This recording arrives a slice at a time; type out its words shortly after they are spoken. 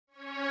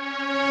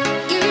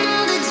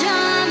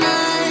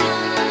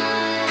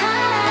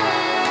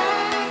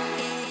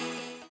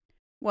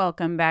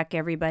Welcome back,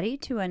 everybody,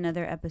 to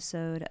another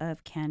episode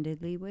of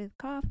Candidly with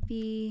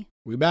Coffee.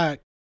 We back.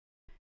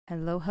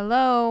 Hello,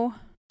 hello.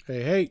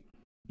 Hey.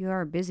 You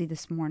are busy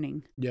this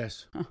morning.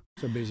 Yes,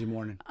 it's a busy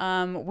morning.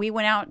 We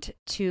went out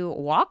to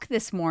walk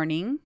this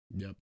morning.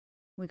 Yep.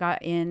 We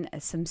got in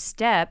some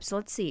steps.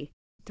 Let's see.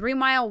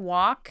 3-mile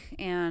walk,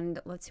 and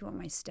let's see what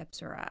my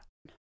steps are at.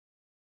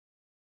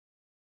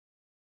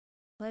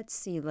 Let's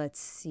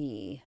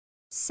see.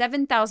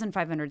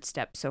 7,500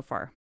 steps so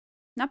far.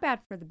 Not bad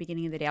for the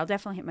beginning of the day. I'll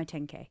definitely hit my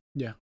 10K.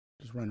 Yeah,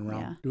 just run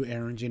around, Yeah. do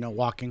errands,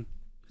 walking.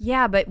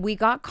 Yeah, but we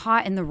got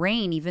caught in the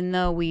rain, even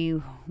though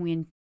we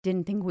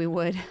didn't think we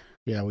would.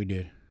 Yeah, we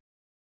did.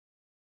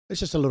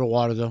 It's just a little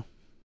water, though.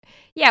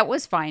 Yeah, it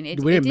was fine. We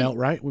didn't melt,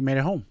 right? We made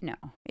it home. No,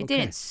 it Okay.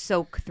 didn't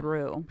soak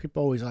through.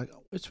 People always like,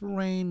 oh, it's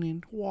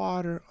raining,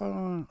 water.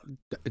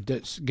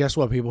 Guess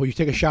what, people? You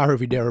take a shower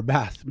every day or a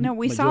bath. No,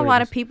 we saw a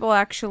lot of people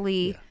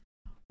actually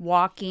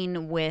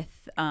walking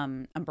with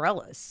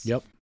umbrellas.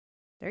 Yep.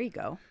 There you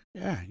go.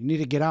 Yeah, you need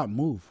to get out and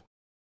move.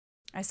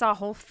 I saw a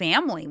whole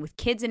family with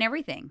kids and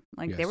everything.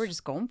 Like they Yes. were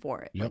just going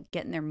for it, Yep. like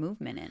getting their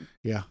movement in.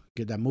 Yeah,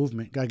 get that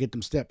movement. Got to get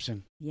them steps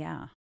in.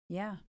 Yeah.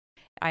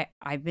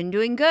 I've been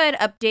doing good.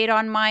 Update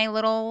on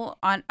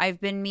I've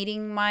been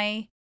meeting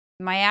my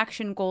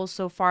action goals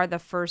so far the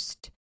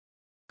first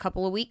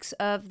couple of weeks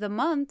of the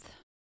month.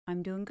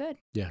 I'm doing good.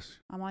 Yes.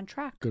 I'm on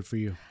track. Good for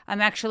you.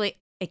 I'm actually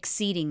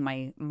exceeding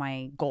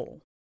my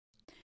goal,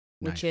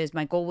 which is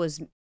my goal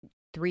was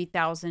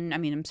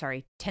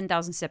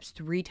 10,000 steps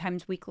 3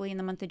 times weekly in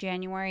the month of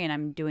January, and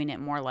I'm doing it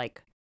more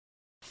like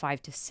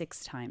 5 to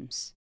 6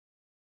 times.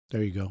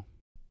 There you go.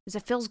 Because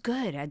it feels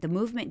good. The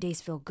movement days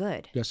feel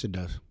good. Yes, it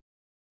does.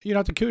 You don't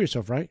have to kill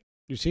yourself, right?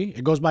 You see?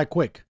 It goes by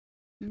quick.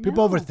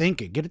 People No.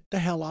 overthink it. Get the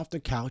hell off the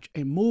couch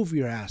and move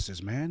your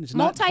asses, man. It's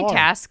not hard.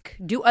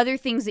 Multitask. Do other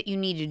things that you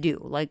need to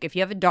do. Like if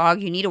you have a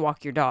dog, you need to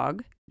walk your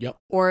dog. Yep.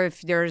 Or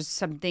if there's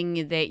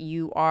something that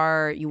you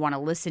want to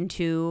listen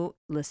to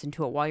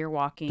it while you're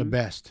walking. The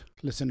best.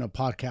 Listen to a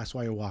podcast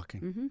while you're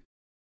walking. Mm-hmm.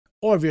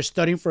 Or if you're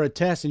studying for a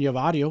test and you have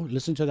audio,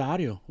 listen to the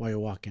audio while you're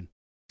walking.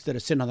 Instead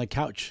of sitting on the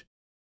couch.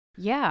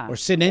 Yeah. Or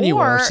sitting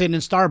anywhere. Or sitting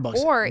in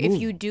Starbucks. Or if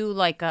Move. you do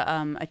like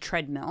a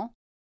treadmill,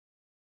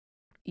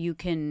 you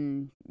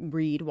can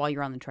read while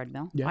you're on the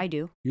treadmill. Yeah. I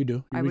do. You do.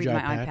 You I read your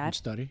read my iPad iPad. and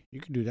study.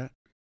 You can do that.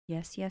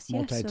 Yes. So you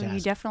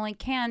Multitask. definitely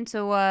can.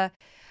 So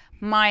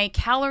my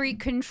calorie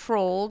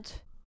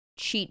controlled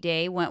cheat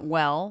day went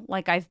well.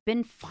 Like I've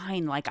been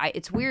fine.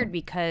 It's weird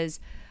because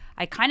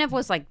I kind of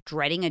was like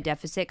dreading a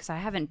deficit because I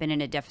haven't been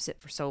in a deficit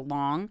for so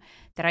long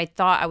that I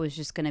thought I was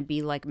just going to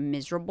be like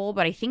miserable.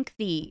 But I think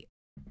the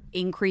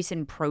increase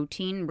in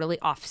protein really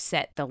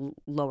offset the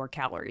lower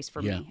calories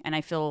for me. And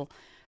I feel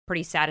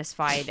pretty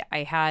satisfied.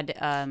 I had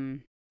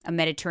a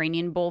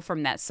Mediterranean bowl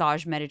from that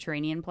Sage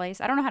Mediterranean place.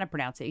 I don't know how to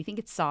pronounce it. You think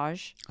it's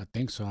Sage? I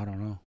think so. I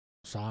don't know.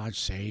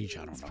 Sage.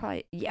 I don't know.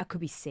 Probably, it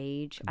could be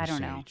Sage. Could be I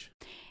don't know. Sage.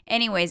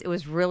 Anyways, it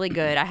was really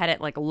good. I had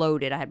it like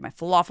loaded. I had my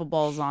falafel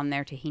balls on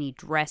there, tahini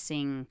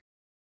dressing,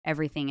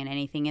 everything and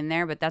anything in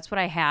there. But that's what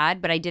I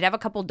had. But I did have a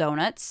couple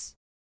donuts,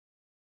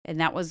 and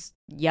that was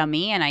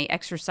yummy. And I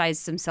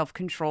exercised some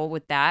self-control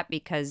with that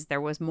because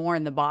there was more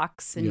in the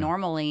box. And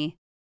normally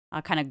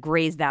I'll kind of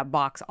graze that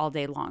box all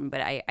day long. But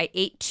I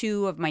ate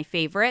 2 of my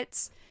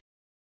favorites,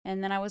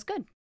 and then I was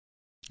good.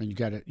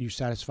 And you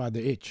satisfied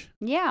the itch.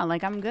 Yeah,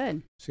 like I'm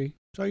good. See?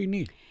 That's all you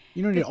need.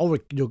 You don't need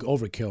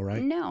overkill,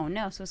 right?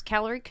 No. So it's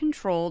calorie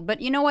controlled.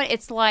 But you know what?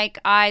 It's like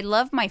I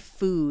love my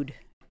food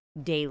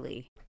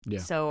daily. Yeah.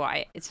 So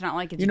it's not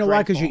like it's You know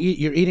why? Because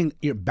dreadful.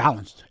 you're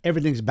balanced.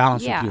 Everything's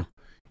balanced with you.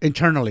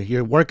 Internally,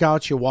 your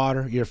workouts, your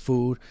water, your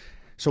food.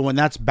 So when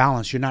that's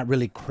balanced, you're not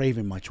really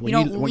craving much. When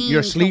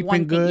you're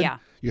sleeping good,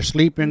 you're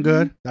sleeping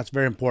good. That's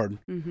very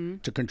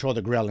important to control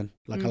the ghrelin.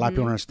 Like a lot of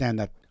people don't understand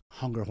that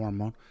hunger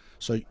hormone.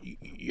 So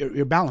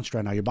you're balanced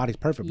right now. Your body's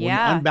perfect. When you're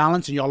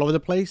unbalanced and you're all over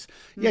the place,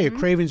 your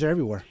cravings are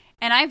everywhere.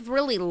 And I've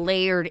really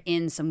layered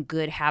in some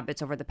good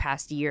habits over the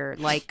past year.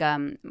 Like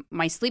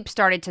my sleep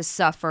started to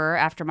suffer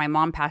after my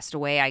mom passed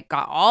away. I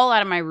got all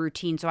out of my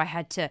routine. So I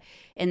had to,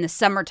 in the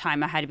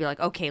summertime, I had to be like,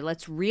 okay,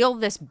 let's reel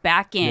this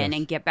back in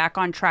and get back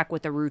on track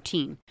with the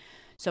routine.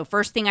 So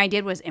first thing I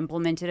did was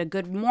implemented a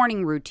good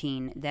morning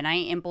routine. Then I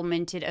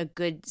implemented a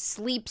good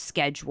sleep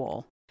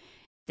schedule.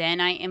 Then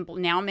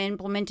now I'm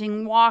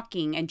implementing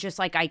walking, and just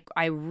like I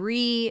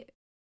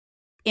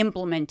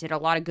implemented a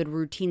lot of good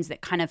routines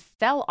that kind of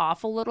fell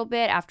off a little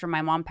bit after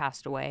my mom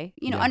passed away,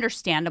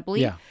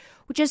 understandably,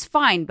 which is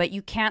fine, but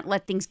you can't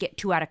let things get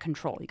too out of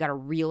control. You got to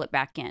reel it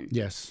back in.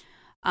 Yes.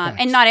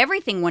 And not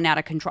everything went out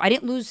of control. I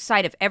didn't lose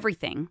sight of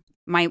everything.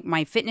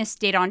 My fitness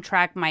stayed on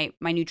track. My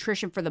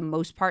nutrition, for the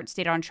most part,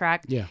 stayed on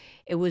track. Yeah.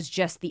 It was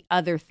just the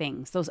other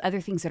things, those other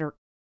things that are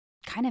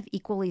kind of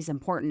equally as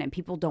important, and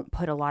people don't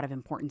put a lot of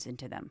importance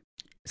into them.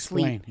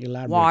 Sleep,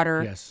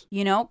 water,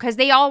 because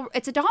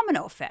it's a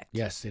domino effect.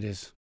 Yes, it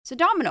is. It's a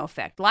domino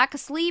effect. Lack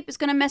of sleep is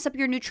going to mess up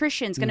your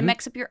nutrition. It's going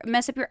to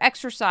mess up your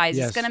exercise.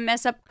 Yes. It's going to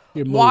mess up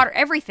your water, mood.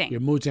 everything.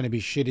 Your mood's going to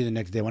be shitty the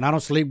next day. When I don't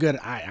sleep good,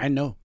 I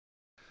know.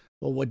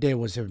 Well, what day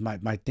was it?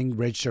 My thing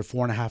registered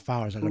 4.5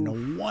 hours. I go, no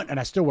one, and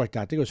I still worked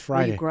out. I think it was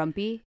Friday. Were you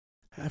grumpy?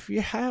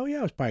 Hell yeah,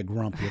 I was probably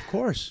grumpy, of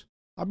course.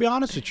 I'll be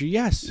honest with you,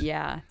 yes.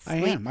 Yeah. I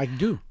am. I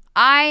do.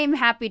 I'm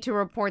happy to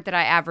report that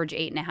I average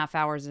 8.5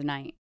 hours a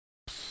night.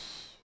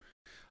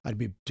 I'd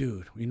be,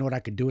 dude, you know what I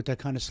could do with that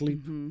kind of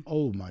sleep? Mm-hmm.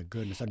 Oh, my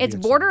goodness. It's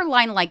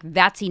borderline like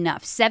that's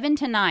enough. 7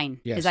 to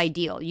 9 is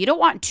ideal. You don't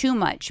want too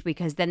much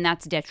because then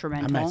that's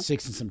detrimental. I'm at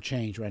 6 and some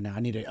change right now. I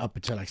need to up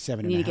until like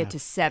 7 You need to get to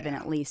 7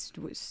 at least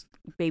with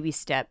baby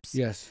steps.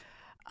 Yes.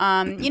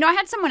 I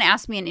had someone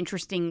ask me an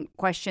interesting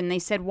question. They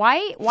said,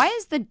 why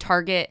is the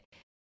target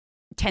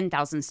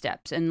 10,000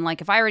 steps? And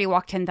like, if I already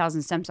walk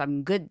 10,000 steps,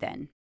 I'm good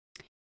then.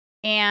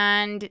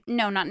 And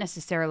no, not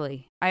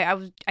necessarily.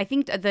 I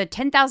think the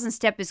 10,000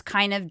 step is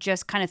kind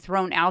of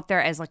thrown out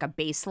there as like a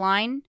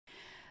baseline.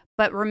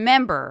 But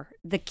remember,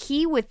 the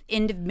key with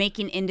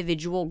making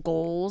individual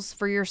goals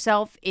for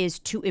yourself is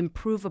to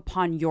improve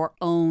upon your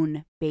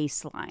own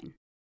baseline.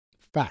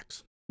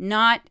 Facts.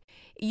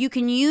 You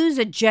can use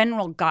a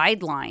general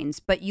guidelines,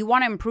 but you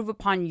want to improve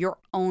upon your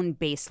own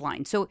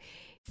baseline. So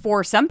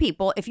for some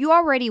people, if you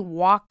already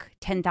walk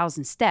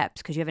 10,000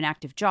 steps because you have an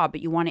active job,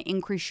 but you want to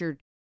increase your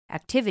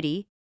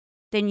activity,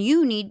 then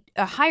you need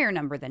a higher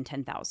number than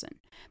 10,000.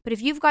 But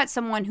if you've got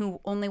someone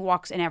who only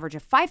walks an average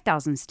of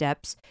 5,000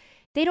 steps,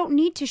 they don't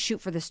need to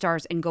shoot for the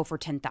stars and go for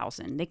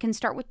 10,000. They can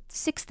start with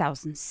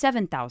 6,000,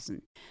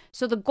 7,000.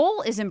 So the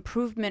goal is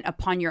improvement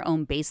upon your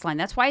own baseline.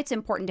 That's why it's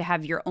important to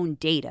have your own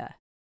data.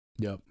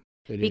 Yep.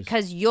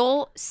 Because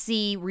you'll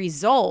see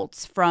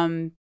results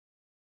from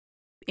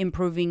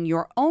improving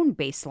your own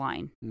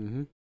baseline.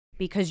 Mm-hmm.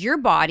 Because your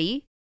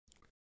body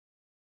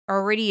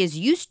already is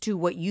used to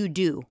what you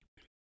do,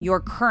 your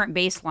current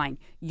baseline,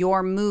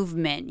 your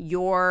movement,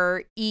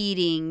 your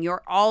eating,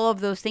 your all of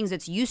those things,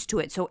 it's used to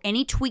it. So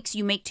any tweaks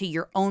you make to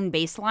your own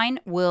baseline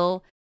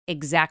will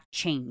exact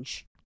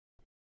change.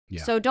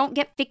 Yeah. So don't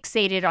get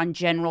fixated on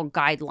general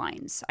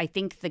guidelines. I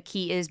think the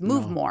key is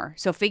move more.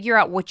 So figure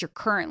out what your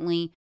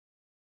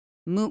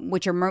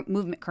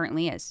movement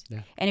currently is.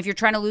 Yeah. And if you're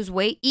trying to lose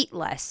weight, eat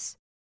less.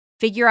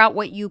 Figure out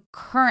what you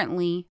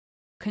currently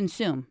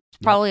consume.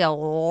 It's probably a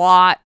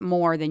lot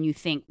more than you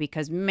think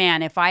because,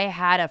 man, if I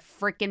had a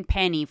freaking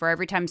penny for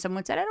every time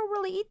someone said, I don't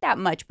really eat that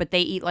much, but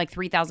they eat like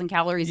 3,000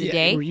 calories a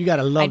day, you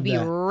gotta love I'd be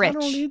rich. I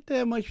don't eat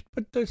that much,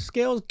 but the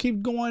scales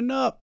keep going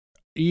up.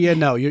 Yeah,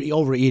 no, you're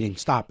overeating.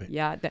 Stop it.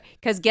 Yeah,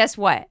 because guess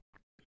what?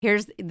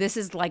 This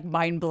is like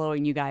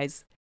mind-blowing, you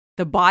guys.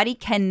 The body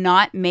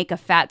cannot make a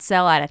fat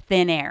cell out of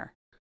thin air.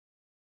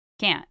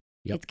 Can't.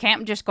 Yep. It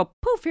can't just go,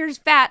 poof, here's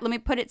fat. Let me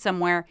put it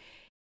somewhere.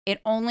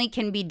 It only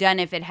can be done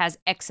if it has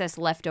excess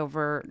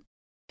leftover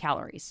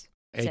calories.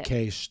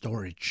 AK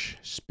storage,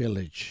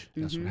 spillage.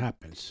 That's what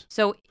happens.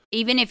 So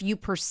even if you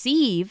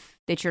perceive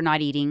that you're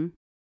not eating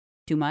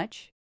too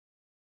much,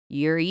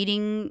 you're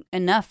eating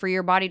enough for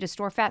your body to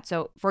store fat.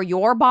 So for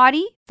your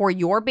body, for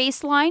your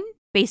baseline,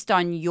 based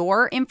on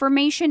your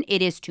information,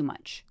 it is too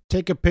much.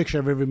 Take a picture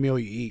of every meal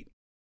you eat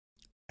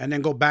and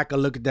then go back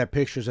and look at that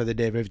pictures of the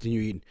day of everything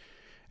you eat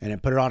and then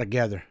put it all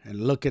together and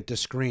look at the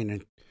screen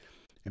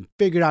and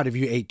figure out if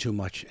you ate too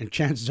much. And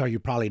chances are you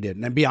probably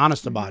didn't. And be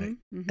honest about it.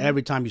 Mm-hmm.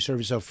 Every time you serve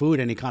yourself food,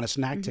 any kind of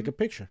snack, take a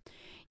picture.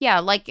 Yeah,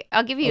 like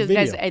I'll give you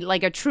guys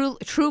like a true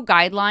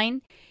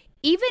guideline.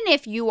 Even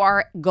if you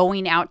are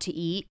going out to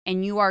eat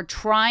and you are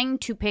trying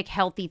to pick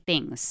healthy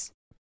things,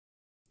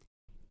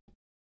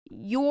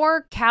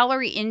 your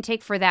calorie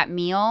intake for that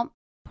meal,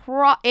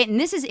 and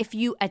this is if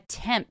you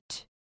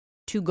attempt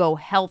to go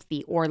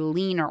healthy or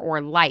leaner or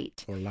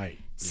light.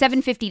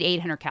 750 to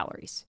 800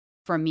 calories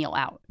for a meal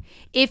out.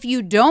 If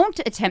you don't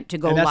attempt to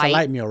go light. That's a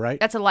light meal, right?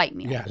 That's a light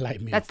meal. Yeah,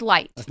 light meal. That's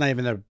light. That's not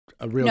even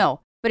a real.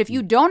 No, but if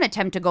you don't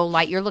attempt to go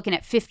light, you're looking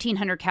at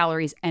 1,500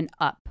 calories and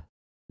up.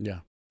 Yeah.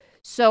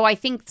 So I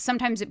think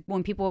sometimes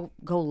when people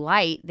go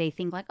light, they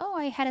think like, oh,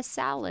 I had a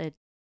salad.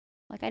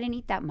 Like I didn't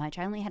eat that much.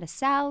 I only had a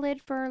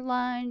salad for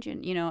lunch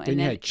and, Then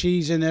you had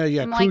cheese in there. You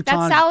had croutons. Like,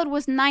 that salad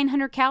was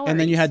 900 calories. And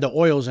then you had the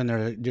oils in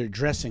there, your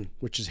dressing,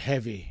 which is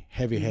heavy,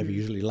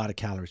 usually a lot of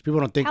calories. People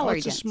don't think,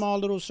 it's a small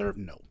little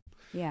serving. No.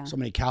 Yeah. So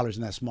many calories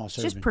in that small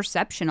serving. It's just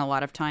perception a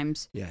lot of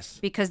times. Yes.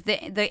 Because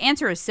the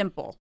answer is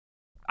simple.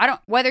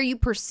 Whether you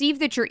perceive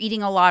that you're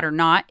eating a lot or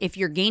not, if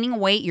you're gaining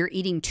weight, you're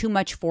eating too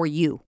much for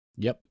you.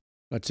 Yep.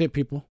 That's it,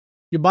 people.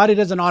 Your body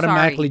doesn't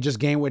automatically just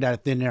gain weight out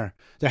of thin air.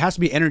 There has to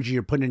be energy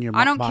you're putting in your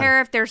body. I don't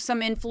care if there's some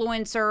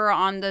influencer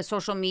on the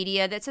social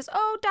media that says,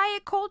 oh,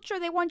 diet culture,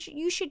 they want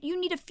you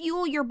need to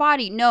fuel your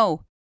body.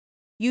 No,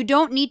 you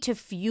don't need to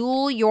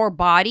fuel your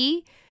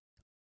body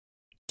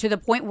to the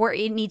point where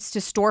it needs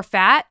to store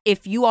fat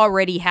if you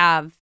already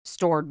have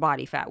stored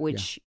body fat,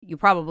 which you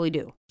probably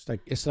do.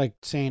 It's like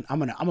saying, I'm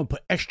gonna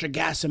put extra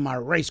gas in my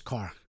race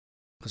car.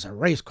 Because a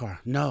race car,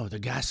 no, the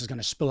gas is going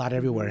to spill out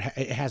everywhere.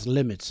 It has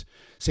limits.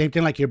 Same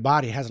thing like your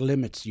body has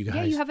limits, you guys.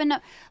 Yeah, you have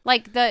enough.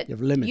 Like you have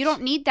limits. You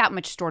don't need that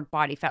much stored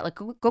body fat. Like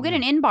go get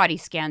an in-body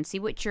scan, see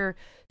what your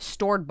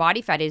stored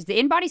body fat is. The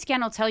in-body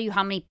scan will tell you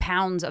how many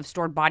pounds of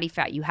stored body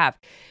fat you have.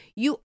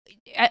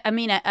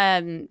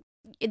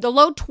 the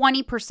low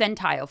 20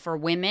 percentile for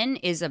women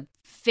is a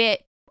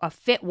fit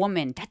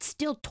woman. That's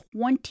still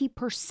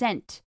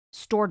 20%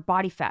 stored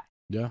body fat.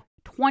 Yeah.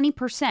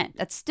 20%.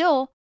 That's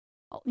still,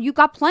 you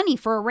got plenty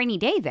for a rainy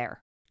day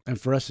there. And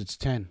for us, it's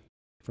 10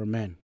 for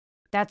men.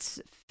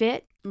 That's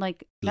fit.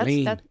 Like,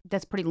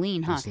 that's pretty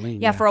lean, huh? That's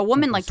lean, yeah, for a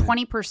woman, 10%. like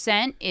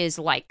 20% is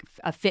like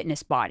a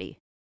fitness body.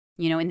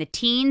 You know, in the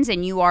teens,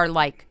 and you are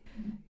like,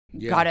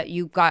 you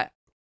got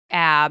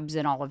abs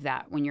and all of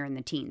that when you're in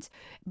the teens.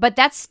 But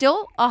that's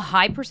still a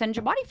high percentage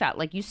of body fat.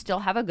 Like, you still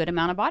have a good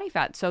amount of body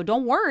fat. So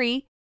don't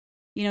worry.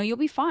 You know, you'll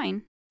be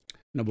fine.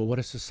 No, but what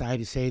does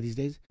society say these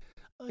days?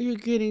 Oh, you're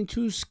getting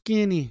too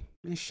skinny.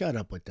 And shut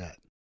up with that.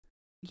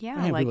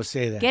 Yeah, like, people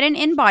say that. Get an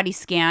in-body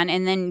scan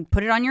and then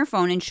put it on your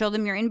phone and show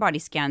them your in-body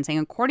scan saying,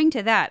 according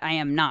to that, I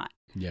am not.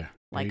 Yeah.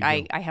 Like,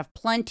 I have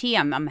plenty.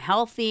 I'm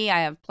healthy. I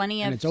have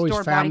plenty of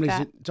stored body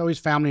fat. It's always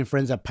family and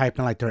friends that pipe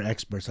in like they're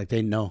experts. Like,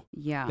 they know.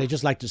 Yeah. They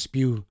just like to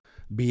spew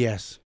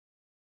BS.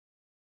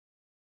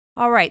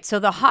 All right. So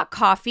the hot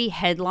coffee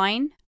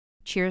headline.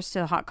 Cheers to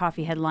the hot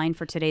coffee headline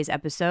for today's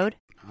episode.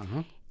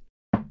 Uh-huh.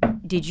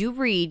 Did you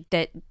read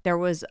that there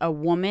was a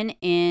woman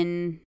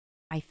in,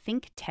 I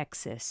think,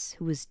 Texas,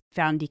 who was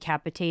found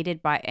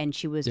decapitated and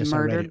she was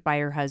murdered by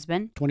her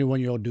husband?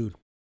 21-year-old dude.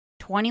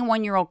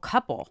 21-year-old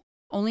couple.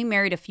 Only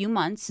married a few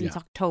months since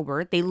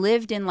October. They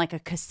lived in like a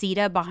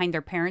casita behind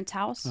their parents'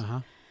 house,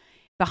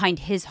 behind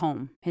his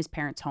home, his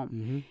parents' home.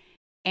 Mm-hmm.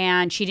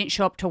 And she didn't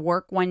show up to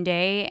work one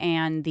day,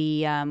 and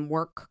the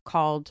work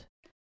called,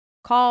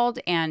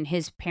 and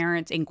his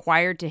parents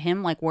inquired to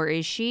him, like, where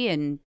is she?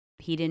 And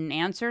he didn't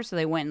answer, so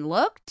they went and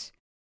looked,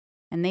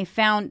 and they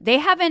found the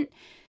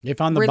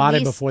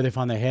body before they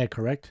found the head,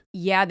 correct?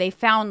 Yeah, they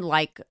found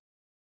like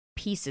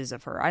pieces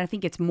of her. I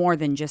think it's more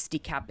than just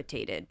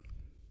decapitated.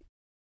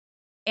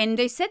 And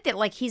they said that,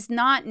 like, he's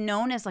not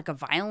known as like a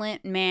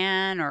violent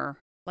man or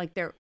like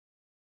they're.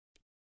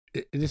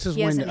 This is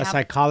when a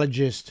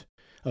psychologist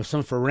of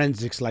some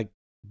forensics like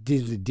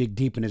dig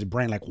deep in his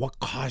brain, like, what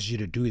caused you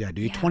to do that?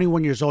 Dude, you're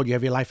 21 years old. You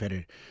have your life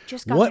edited.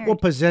 Just got married.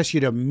 What possessed you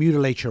to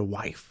mutilate your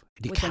wife?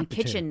 With a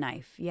kitchen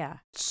knife, yeah.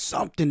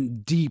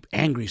 Something deep,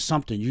 angry,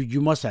 something.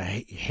 You must have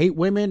hate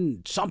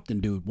women, something,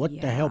 dude. What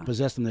the hell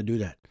possessed them to do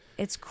that?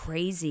 It's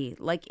crazy.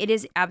 Like, it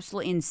is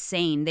absolutely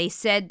insane. They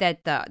said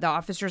that the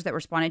officers that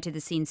responded to the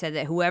scene said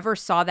that whoever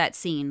saw that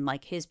scene,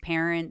 like his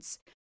parents,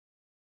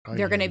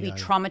 they're going to be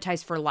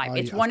traumatized for life.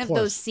 It's one of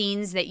those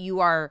scenes that you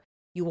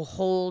will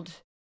hold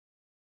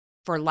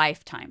for a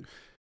lifetime.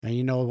 And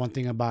you know one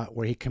thing about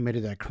where he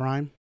committed that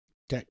crime?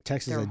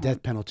 Texas is a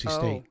death penalty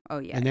state. Oh,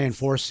 yeah. And they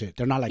enforce it.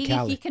 They're not like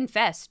Cali. He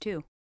confessed,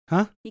 too.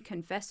 Huh? He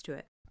confessed to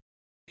it.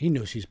 He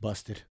knew she's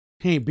busted.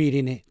 He ain't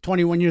beating it.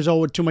 21 years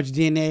old with too much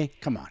DNA.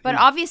 Come on. But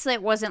obviously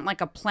it wasn't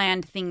like a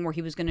planned thing where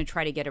he was going to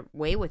try to get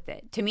away with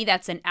it. To me,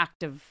 that's an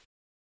act of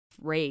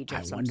rage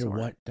of some sort. I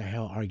wonder what the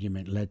hell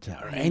argument led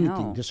to, or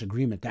anything,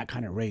 disagreement, that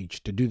kind of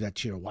rage, to do that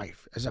to your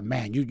wife. As a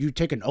man, you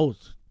take an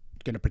oath.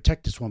 You're going to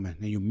protect this woman.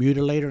 And you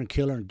mutilate her and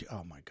kill her.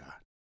 Oh, my God.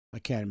 I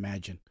can't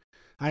imagine.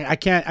 I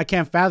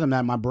can't fathom that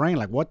in my brain.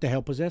 Like, what the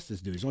hell possessed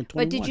this dude? He's only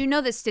 21. But did you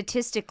know that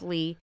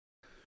statistically,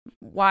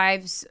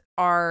 wives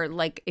are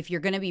like, if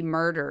you're going to be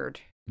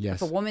murdered,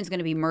 if a woman's going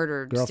to be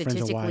murdered,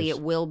 statistically, it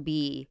will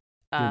be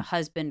a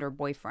husband or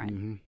boyfriend.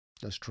 Mm-hmm.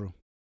 That's true.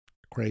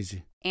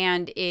 Crazy.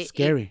 And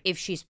scary. If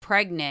she's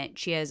pregnant,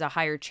 she has a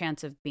higher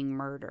chance of being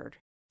murdered,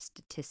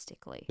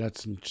 statistically.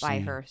 That's insane. By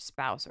her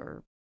spouse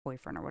or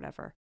boyfriend or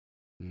whatever.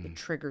 It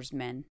triggers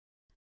men,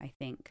 I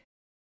think.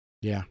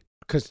 Yeah,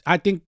 because I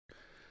think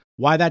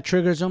why that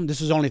triggers them. This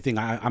is the only thing.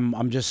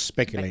 I'm just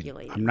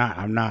speculating.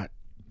 I'm not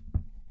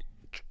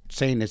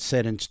saying it's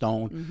set in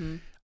stone. Mm-hmm.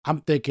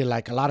 I'm thinking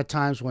like a lot of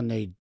times when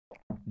they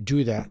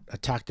do that,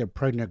 attack their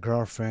pregnant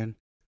girlfriend,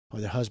 or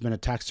their husband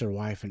attacks their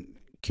wife and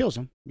kills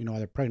them, while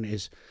they're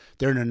pregnant,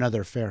 they're in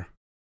another affair.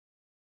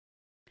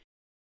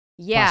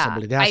 Yeah.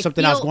 Possibly. They have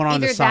something else going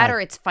on the side. Either that or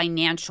it's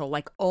financial.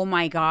 Like, oh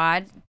my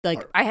God.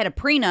 Like, I had a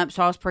prenup,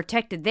 so I was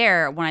protected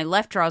there. When I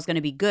left her, I was going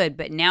to be good.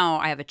 But now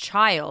I have a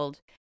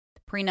child.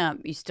 The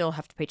prenup, you still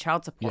have to pay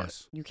child support.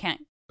 Yes. You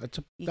can't. That's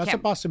a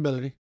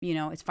possibility.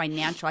 It's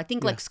financial. I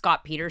think like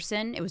Scott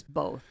Peterson, it was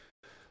both.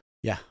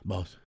 Yeah,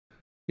 both.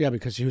 Yeah,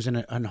 because he was in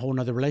a whole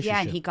nother relationship.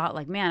 Yeah, and he got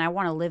like, man, I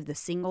want to live the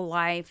single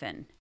life.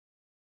 And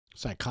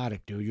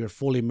psychotic, dude. You're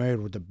fully married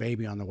with a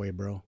baby on the way,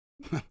 bro.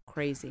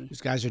 Crazy. These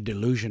guys are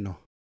delusional.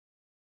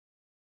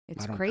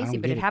 It's crazy,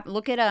 but it happened.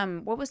 Look at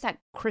what was that?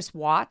 Chris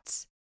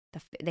Watts.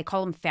 They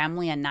call them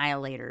family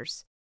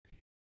annihilators.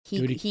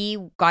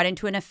 He got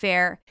into an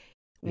affair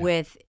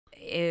with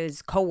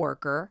his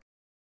coworker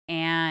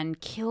and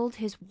killed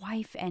his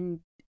wife and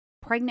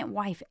pregnant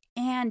wife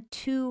and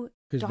two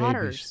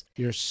daughters. Babies.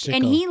 You're sick.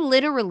 And he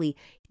literally,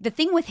 the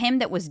thing with him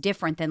that was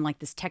different than like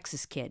this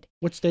Texas kid.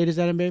 What state is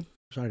that in, babe?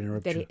 Sorry to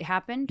interrupt you. That it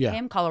happened to Yeah.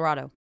 him,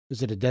 Colorado.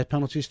 Is it a death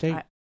penalty state?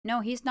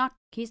 No, he's not.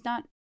 He's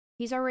not.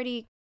 He's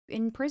already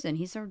in prison.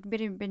 He's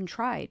already been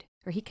tried,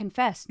 or he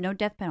confessed. No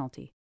death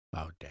penalty.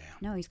 Oh, damn.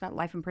 No, he's got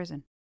life in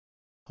prison.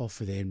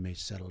 Hopefully the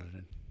inmates settle it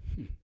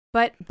in.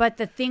 But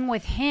the thing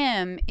with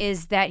him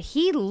is that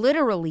he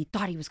literally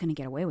thought he was going to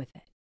get away with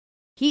it.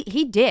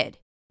 He did.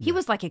 He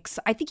was like,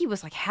 I think he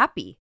was like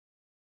happy.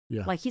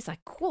 Yeah. Like he's like,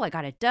 cool, I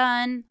got it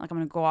done. Like I'm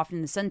going to go off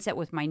in the sunset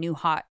with my new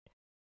hot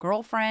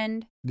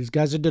girlfriend. These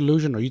guys are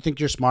delusional. You think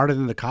you're smarter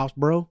than the cops,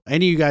 bro?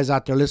 Any of you guys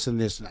out there listening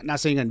to this, not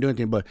saying you're going to do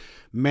anything, but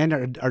men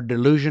are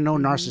delusional,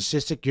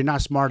 narcissistic. You're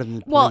not smarter than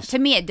the police. Well, to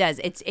me it does.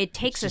 It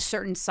takes a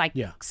certain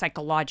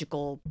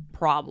psychological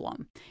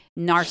problem,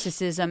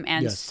 narcissism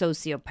and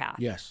sociopath.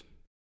 Yes.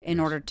 In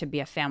order to be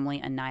a family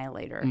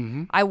annihilator.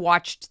 I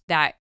watched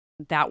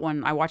that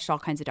one. I watched all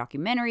kinds of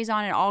documentaries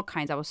on it, all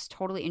kinds. I was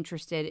totally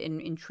interested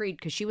and intrigued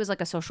because she was like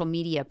a social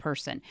media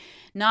person.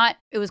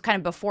 It was kind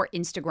of before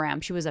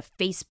Instagram. She was a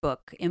Facebook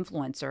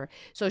influencer.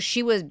 So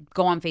she would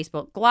go on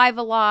Facebook Live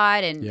a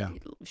lot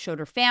and showed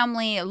her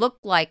family. It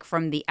looked like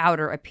from the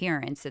outer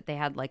appearance that they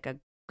had like a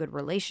good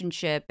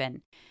relationship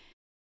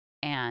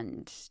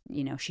and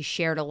you know, she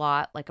shared a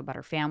lot like about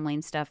her family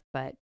and stuff.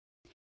 But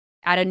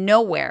out of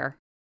nowhere,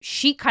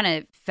 she kind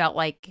of felt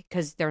like,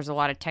 because there's a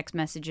lot of text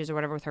messages or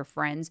whatever with her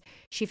friends,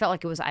 she felt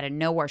like it was out of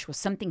nowhere. She was,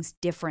 something's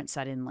different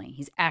suddenly.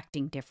 He's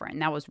acting different.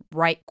 And that was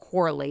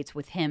correlates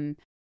with him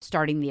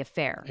starting the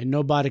affair. And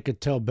nobody could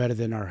tell better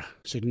than our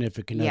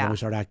significant other when we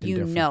start acting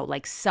different. You know,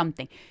 like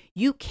something.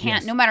 You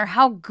can't, no matter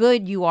how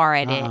good you are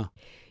at it,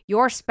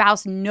 your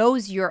spouse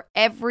knows your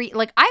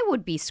like I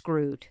would be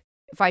screwed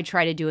if I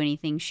try to do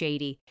anything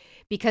shady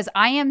because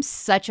I am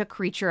such a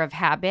creature of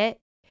habit.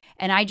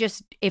 And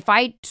if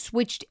I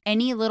switched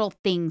any little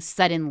thing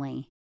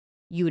suddenly,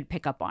 you would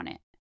pick up on it.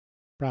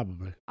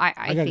 Probably.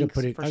 I think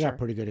I got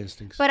pretty good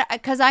instincts. But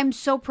because I'm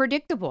so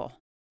predictable.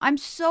 I'm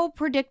so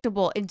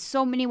predictable in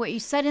so many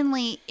ways.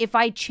 Suddenly, if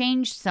I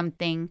changed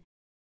something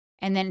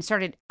and then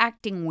started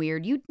acting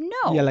weird, you'd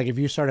know. Yeah, like if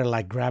you started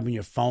like grabbing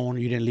your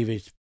phone, you didn't leave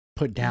it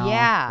put down.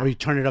 Yeah. Or you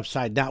turn it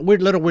upside down.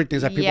 Little weird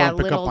things that people don't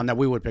pick up on that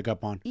we would pick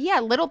up on. Yeah,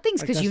 little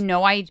things because you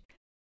know I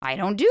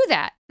don't do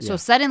that. Yeah. So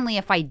suddenly,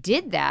 if I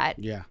did that.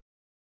 Yeah.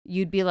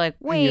 You'd be like,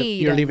 wait,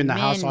 you're leaving the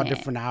house all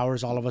different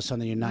hours. All of a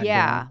sudden, you're not.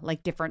 Yeah,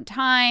 like different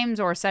times,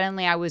 or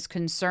suddenly I was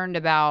concerned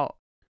about,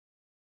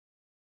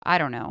 I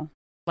don't know,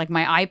 like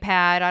my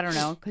iPad. I don't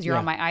know, because you're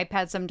on my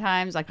iPad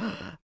sometimes. Like,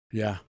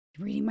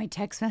 reading my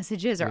text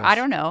messages, or I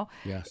don't know.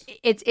 Yes,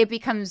 it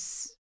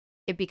becomes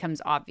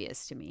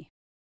obvious to me.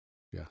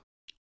 Yeah,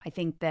 I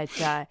think that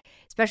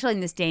especially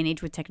in this day and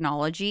age with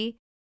technology.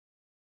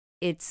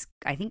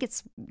 I think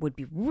it's would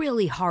be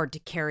really hard to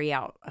carry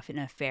out an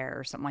affair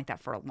or something like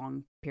that for a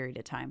long period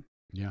of time.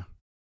 Yeah.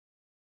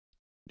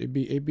 It'd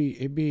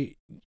be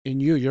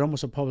you're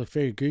almost a public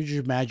figure. Could you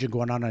just imagine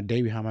going on a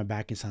day behind my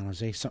back in San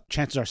Jose?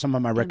 Chances are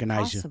someone might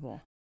recognize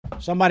you.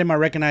 Somebody might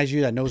recognize you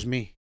that knows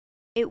me.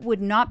 It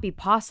would not be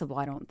possible,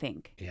 I don't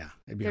think. Yeah.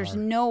 It'd be There's hard.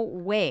 no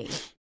way.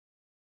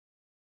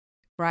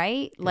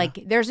 Right? Yeah. Like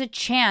there's a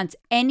chance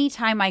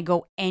anytime I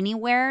go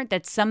anywhere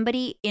that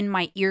somebody in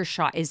my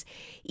earshot is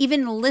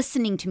even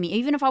listening to me,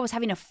 even if I was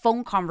having a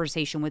phone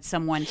conversation with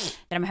someone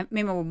that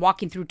maybe I'm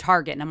walking through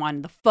Target and I'm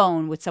on the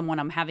phone with someone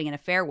I'm having an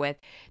affair with,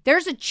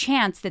 there's a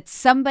chance that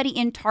somebody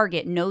in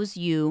Target knows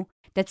you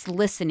that's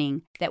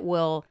listening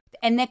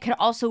and that could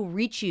also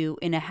reach you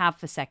in a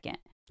half a second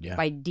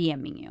by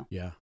DMing you.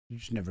 Yeah. You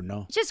just never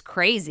know. It's just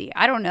crazy.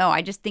 I don't know.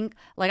 I just think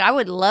like I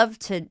would love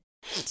to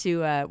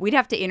we'd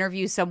have to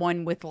interview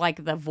someone with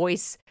like the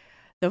voice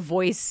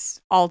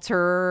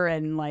alter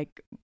and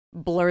like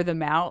blur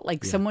them out,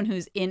 like someone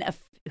who's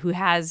who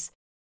has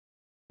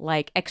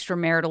like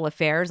extramarital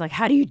affairs. Like,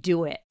 how do you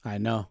do it? I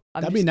know.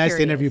 That'd be nice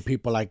to interview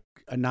people like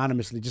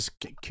anonymously, just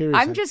curious.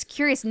 I'm just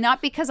curious,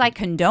 not because I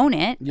condone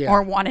it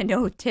or want to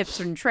know tips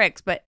and tricks,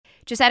 but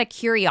just out of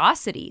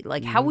curiosity.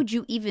 Like, how would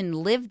you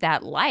even live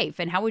that life,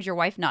 and how would your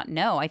wife not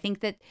know? I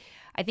think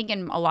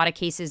in a lot of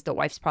cases the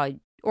wife's probably,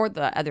 or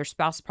the other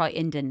spouse is probably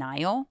in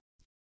denial.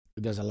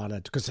 There's a lot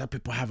of, because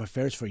people have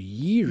affairs for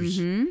years.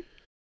 Mm-hmm.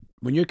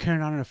 When you're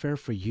carrying on an affair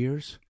for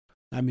years,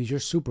 that means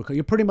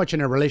you're pretty much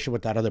in a relationship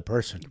with that other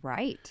person.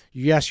 Right.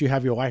 Yes, you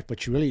have your wife, but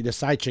the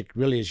side chick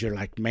really is your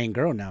like main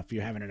girl now. If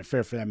you're having an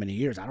affair for that many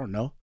years, I don't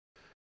know.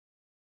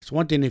 It's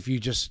one thing if you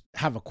just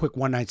have a quick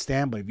one night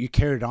stand, but if you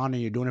carry it on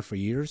and you're doing it for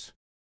years,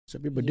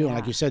 some people do. And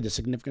like you said, the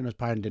significant is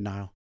probably in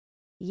denial.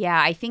 Yeah,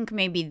 I think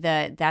maybe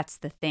that's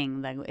the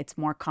thing. Like, it's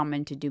more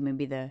common to do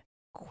maybe the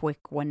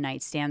quick one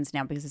night stands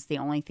now because it's the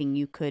only thing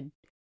you could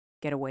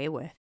get away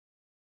with.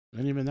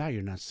 And even that,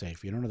 you're not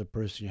safe. You don't know the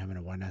person you're having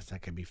a one night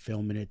stand could be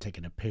filming it,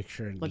 taking a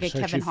picture, and look at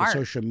searching Kevin for Hart.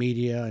 social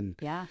media, and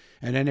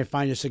then they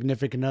find your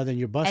significant other and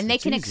you're busted. And they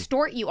can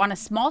extort you on a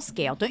small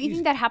scale. Don't you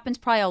think that happens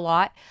probably a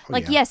lot?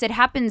 Yes, it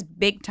happens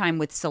big time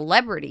with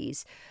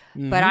celebrities,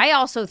 but I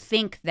also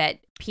think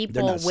that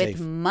people with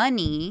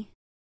money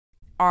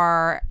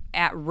are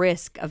at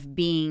risk of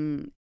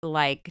being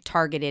like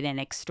targeted and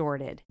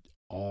extorted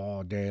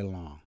all day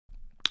long.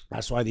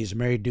 That's why these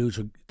married dudes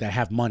that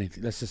have money.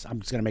 I'm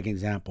just gonna make an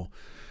example.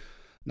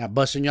 Not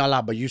busting y'all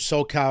out, but you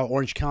SoCal,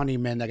 Orange County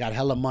men that got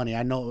hella money.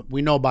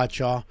 We know about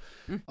y'all.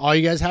 All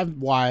you guys have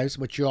wives,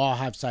 but you all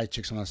have side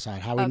chicks on the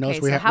side. How we know?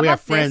 So we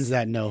have friends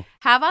that know.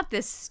 How about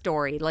this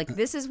story? Like,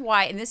 this is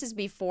why, and this is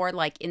before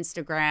like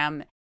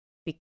Instagram,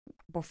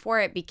 before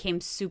it became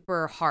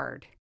super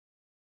hard.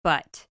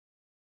 But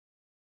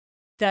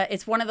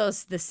it's one of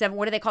those,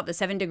 what do they call it? The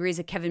 7 degrees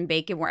of Kevin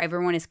Bacon, where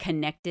everyone is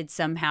connected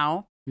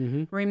somehow.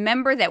 Mm-hmm.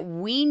 Remember that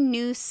we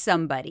knew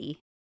somebody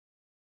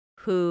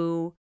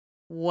who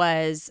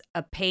was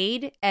a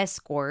paid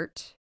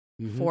escort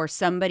for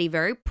somebody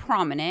very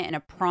prominent in a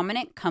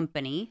prominent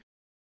company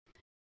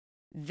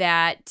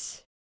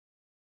that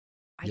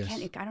I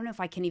don't know if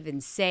I can even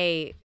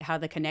say how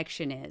the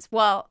connection is.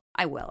 Well,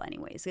 I will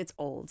anyways. It's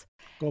old.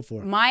 Go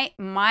for it.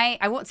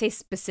 I won't say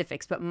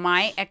specifics, but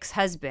my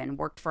ex-husband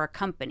worked for a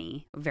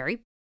company, a very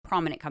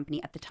prominent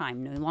company at the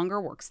time, no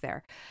longer works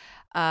there.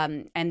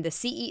 And the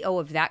CEO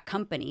of that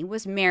company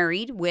was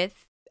married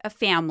with a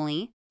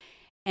family.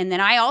 And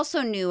then I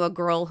also knew a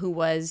girl who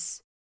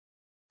was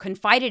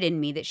confided in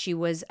me that she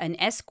was an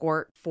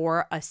escort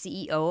for a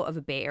CEO of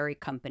a Bay Area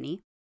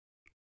company.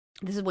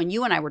 This is when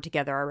you and I were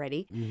together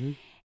already. Mm-hmm.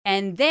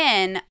 And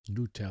then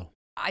do tell.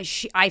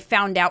 I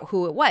found out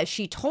who it was.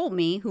 She told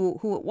me who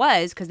it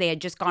was because they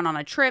had just gone on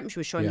a trip. She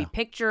was showing me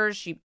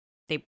pictures.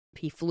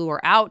 He flew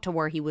her out to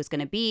where he was going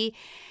to be.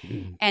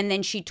 Mm. And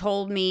then she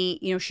told me,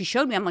 she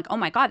showed me. I'm like, oh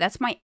my God,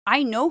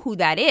 I know who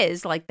that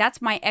is. Like,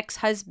 that's my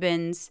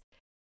ex-husband's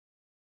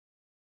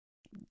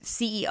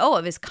CEO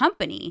of his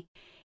company.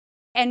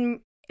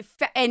 And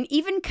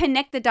even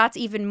connect the dots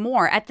even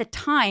more. At the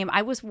time,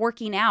 I was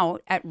working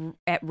out at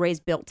Ray's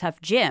Built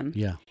Tough Gym.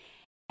 Yeah.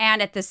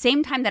 And at the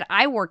same time that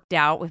I worked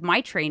out with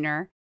my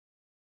trainer,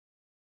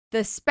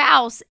 the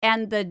spouse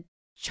and the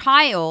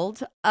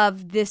child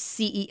of this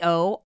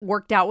CEO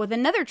worked out with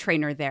another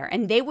trainer there.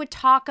 And they would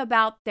talk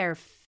about the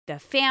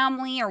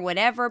family or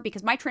whatever,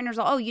 because my trainer's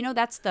like,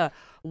 that's the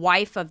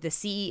wife of the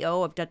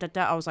CEO of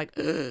da-da-da. I was like,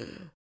 ugh.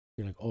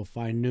 You're like, if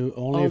I knew,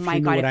 only if she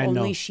knew what I know. If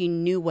only she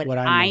knew what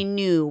I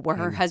knew, where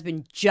her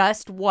husband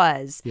just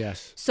was.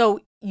 Yes. So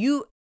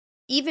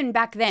even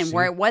back then,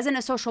 where it wasn't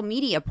a social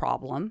media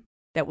problem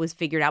that was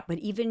figured out, but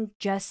even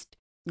just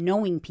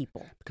knowing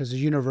people. Because the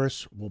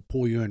universe will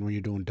pull you in when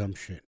you're doing dumb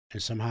shit.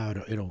 And somehow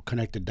it'll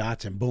connect the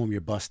dots and boom,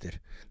 you're busted.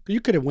 You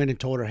could have went and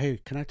told her,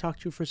 hey, can I talk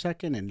to you for a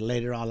second? And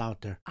laid it all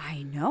out there.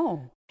 I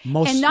know.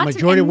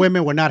 Majority of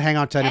women would not hang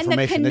on to that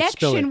information. And the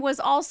connection was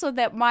also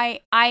that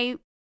I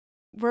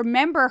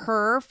remember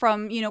her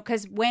from,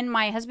 because when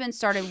my husband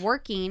started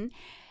working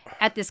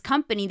at this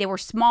company, they were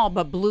small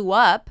but blew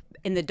up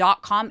in the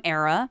 .com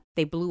era.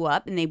 They blew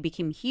up and they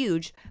became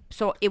huge.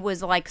 So it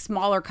was like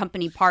smaller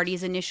company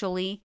parties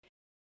initially.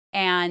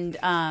 And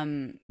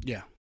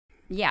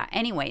yeah.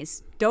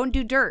 Anyways, don't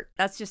do dirt.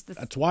 That's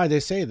why they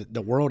say that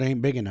the world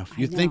ain't big enough.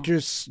 You think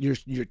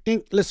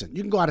listen,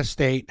 you can go out of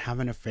state, have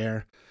an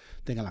affair,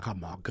 thinking like,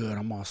 I'm all good,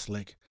 I'm all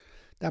slick.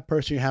 That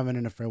person you're having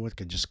an affair with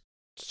could just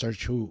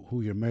search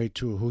who you're married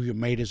to or who your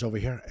mate is over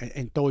here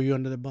and throw you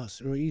under the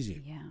bus. Real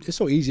easy. Yeah. It's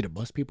so easy to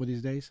bust people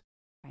these days.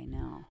 I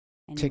know.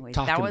 Anyways,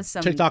 that was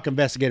some TikTok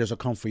investigators will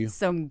come for you.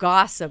 Some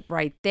gossip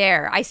right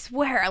there. I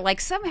swear, like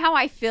somehow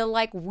I feel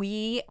like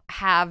we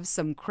have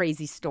some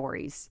crazy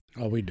stories.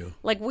 Oh, we do.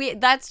 Like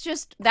that's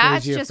just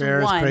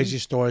affairs, one. Crazy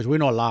stories. We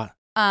know a lot.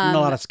 We know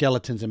a lot of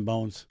skeletons and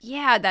bones.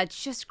 Yeah,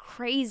 that's just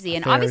crazy.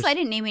 And obviously, I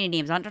didn't name any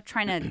names. I'm not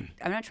trying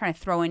to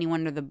throw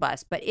anyone under the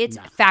bus, but it's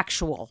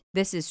factual.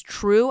 This is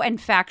true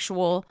and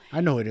factual.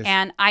 I know it is.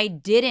 And I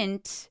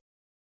didn't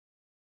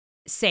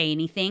say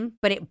anything,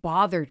 but it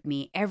bothered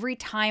me every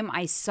time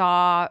I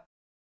saw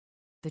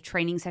the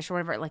training session or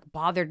whatever. It like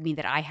bothered me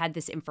that I had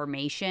this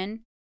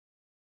information,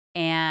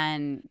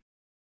 and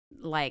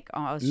like,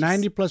 I was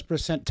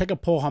 90+%. Take a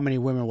poll. How many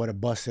women would have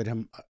busted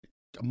him?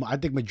 I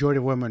think majority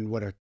of women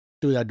would have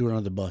threw that dude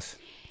under the bus.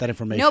 That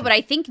information. No, but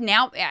I think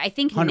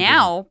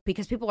now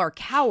because people are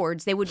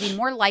cowards, they would be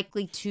more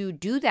likely to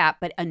do that,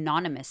 but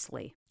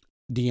anonymously.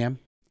 DM.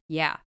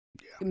 Yeah.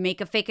 Make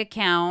a fake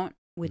account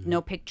with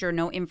no picture,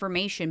 no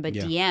information, but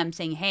DM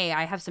saying, "Hey,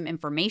 I have some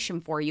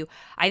information for you."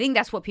 I think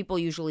that's what people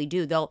usually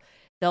do.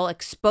 They'll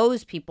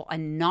expose people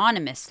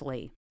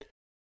anonymously.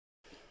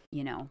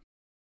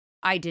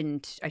 I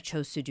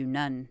chose to do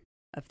none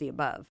of the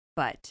above,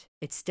 but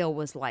it still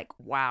was like,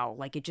 wow,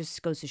 like it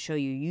just goes to show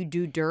you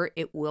do dirt,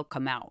 it will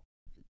come out.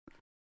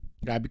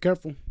 Gotta be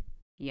careful.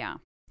 Yeah.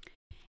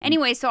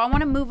 Anyway, so I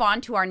want to move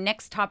on to our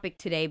next topic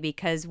today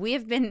because we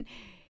have been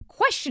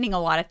questioning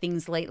a lot of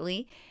things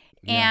lately.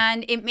 Yeah.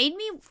 And it made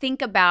me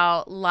think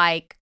about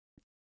like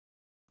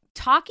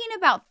talking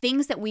about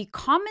things that we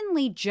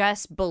commonly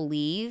just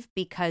believe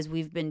because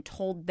we've been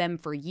told them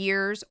for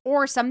years,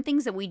 or some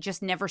things that we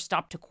just never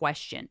stop to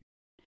question.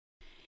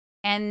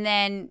 And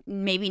then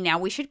maybe now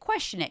we should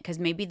question it because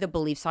maybe the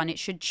beliefs on it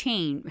should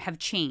have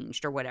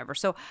changed or whatever.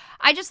 So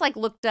I just like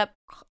looked up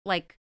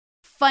like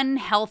fun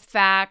health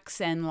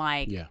facts and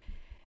like,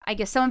 I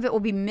guess some of it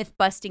will be myth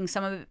busting.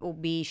 Some of it will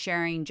be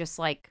sharing just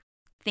like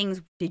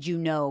things, did you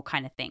know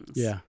kind of things.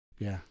 Yeah.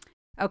 Yeah.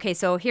 Okay.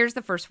 So here's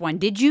the first one.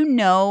 Did you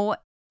know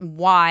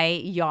why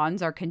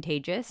yawns are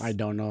contagious? I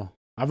don't know.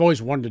 I've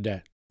always wondered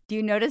that. Do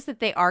you notice that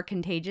they are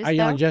contagious? I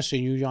yawned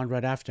yesterday and you yawned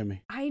right after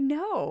me. I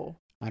know.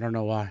 I don't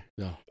know why,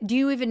 though. Do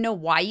you even know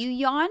why you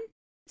yawn?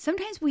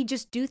 Sometimes we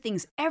just do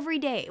things every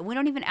day and we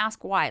don't even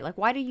ask why. Like,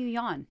 why do you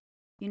yawn?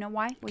 You know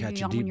why?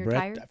 Catch a deep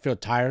breath. I feel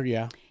tired,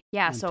 yeah.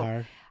 Yeah, I'm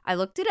tired. I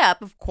looked it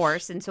up, of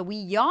course, and so we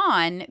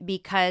yawn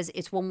because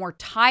it's when we're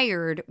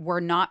tired,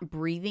 we're not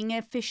breathing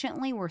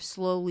efficiently, we're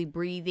slowly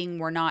breathing,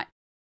 we're not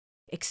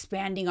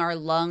expanding our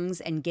lungs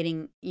and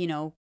getting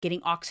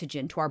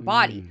oxygen to our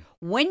body.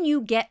 When you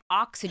get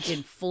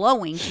oxygen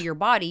flowing to your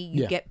body,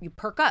 you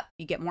perk up,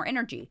 you get more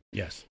energy.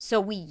 Yes.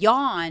 So we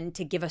yawn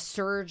to give a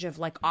surge of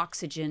like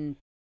oxygen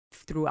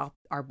throughout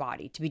our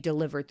body to be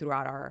delivered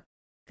throughout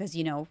because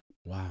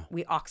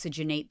we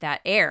oxygenate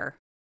that air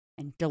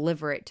and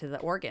deliver it to the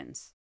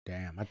organs.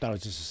 Damn, I thought it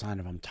was just a sign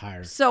of I'm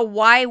tired. So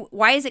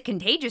why is it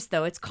contagious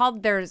though? It's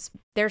called there's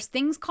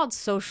things called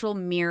social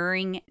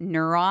mirroring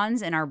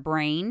neurons in our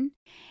brain,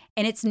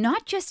 and it's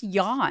not just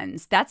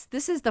yawns.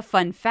 This is the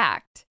fun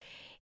fact.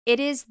 It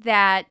is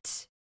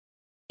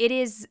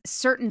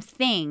certain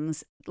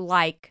things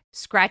like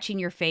scratching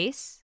your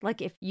face.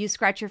 Like if you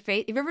scratch your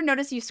face, have you ever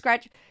noticed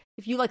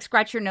if you like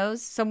scratch your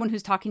nose, someone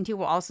who's talking to you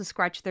will also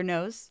scratch their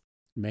nose?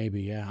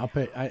 Maybe, yeah.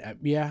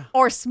 Yeah.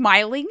 Or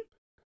smiling.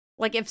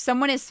 Like if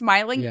someone is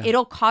smiling,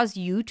 it'll cause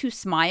you to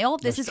smile.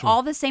 This is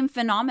all the same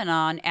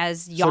phenomenon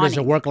as yawning. So does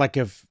it work like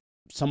if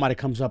somebody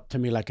comes up to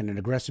me like in an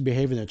aggressive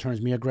behavior that turns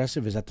me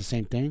aggressive? Is that the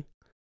same thing?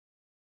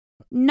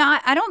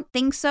 I don't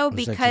think so,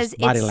 because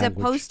it's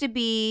supposed to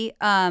be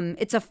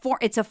it's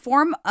a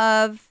form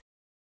of,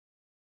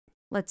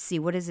 let's see,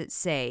 what does it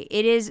say?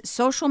 It is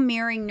social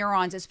mirroring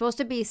neurons. It's supposed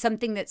to be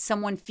something that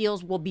someone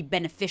feels will be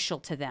beneficial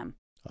to them.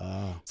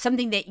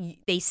 Something that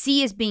they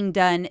see as being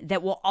done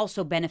that will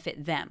also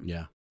benefit them.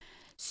 Yeah.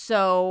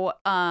 So,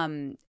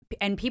 and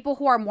people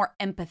who are more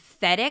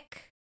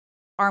empathetic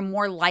are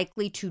more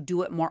likely to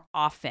do it more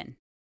often.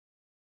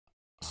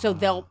 So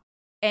they'll,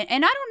 and I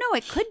don't know,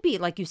 it could be,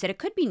 like you said, it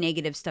could be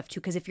negative stuff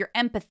too. Because if you're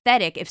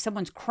empathetic, if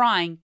someone's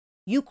crying,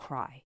 you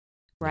cry,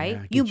 right?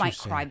 Yeah, you might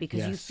cry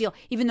because you feel,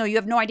 even though you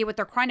have no idea what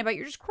they're crying about,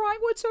 you're just crying,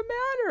 what's the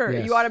matter?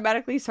 Yes. You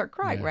automatically start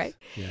crying, right?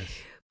 Yes.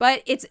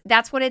 But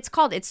that's what it's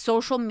called. It's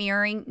social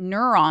mirroring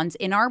neurons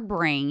in our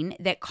brain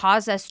that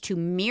cause us to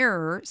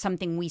mirror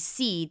something we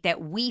see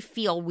that we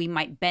feel we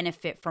might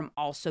benefit from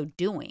also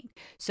doing.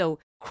 So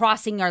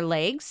crossing our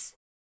legs.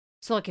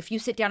 So like if you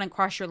sit down and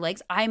cross your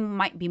legs, I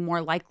might be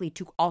more likely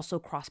to also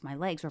cross my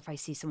legs, or if I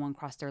see someone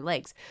cross their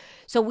legs.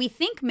 So we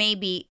think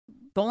maybe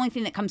the only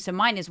thing that comes to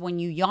mind is when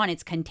you yawn,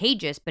 it's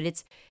contagious, but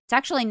it's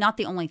actually not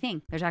the only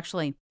thing. There's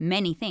actually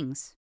many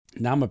things.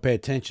 Now I'm going to pay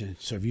attention.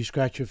 So if you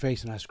scratch your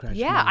face and I scratch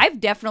mine.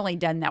 I've definitely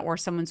done that where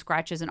someone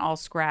scratches and I'll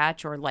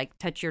scratch, or like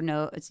touch your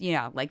nose.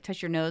 Yeah, like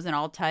touch your nose and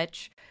I'll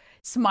touch.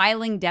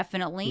 Smiling,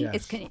 definitely.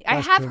 Yes,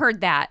 I have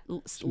heard that.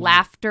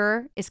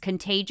 Laughter is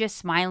contagious.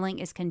 Smiling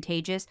is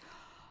contagious.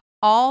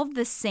 All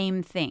the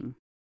same thing.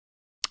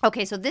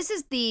 Okay, so this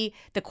is the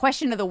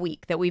question of the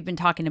week that we've been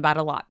talking about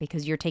a lot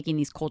because you're taking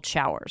these cold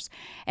showers.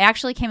 It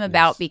actually came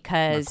about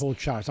because... cold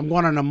showers. I'm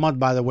going on a month,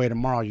 by the way,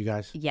 tomorrow, you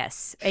guys.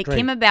 Yes. It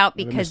came about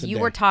because you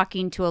were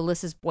talking to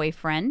Alyssa's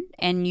boyfriend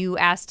and you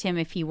asked him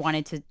if he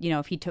wanted to,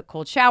 if he took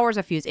cold showers,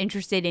 if he was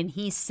interested, and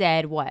he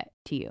said what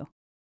to you?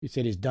 He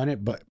said he's done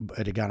it, but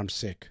it got him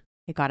sick.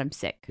 It got him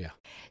sick. Yeah.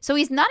 So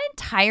he's not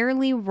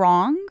entirely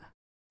wrong.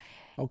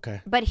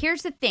 Okay. But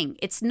here's the thing.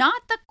 It's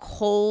not the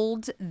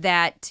cold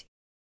that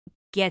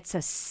gets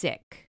us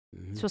sick.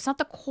 Mm-hmm. So it's not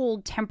the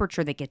cold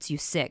temperature that gets you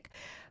sick.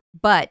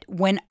 But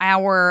when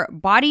our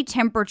body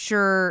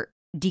temperature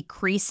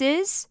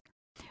decreases,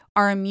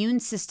 our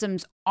immune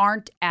systems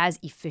aren't as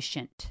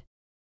efficient.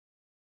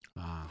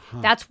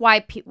 That's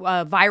why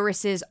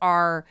viruses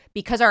are,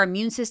 because our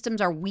immune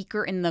systems are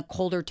weaker in the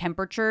colder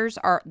temperatures,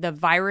 the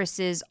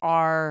viruses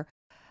are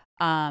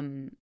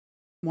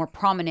more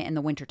prominent in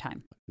the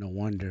wintertime. No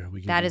wonder.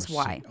 That is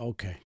why. Sick.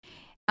 Okay.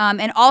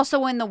 And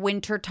also in the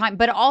winter time,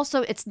 but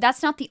also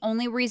that's not the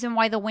only reason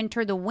why the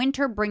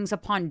winter brings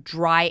upon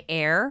dry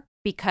air,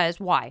 because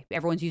why?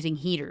 Everyone's using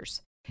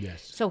heaters.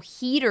 Yes. So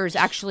heaters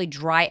actually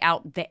dry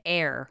out the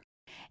air.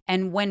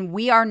 And when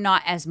we are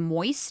not as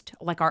moist,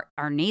 like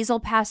our nasal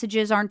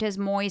passages aren't as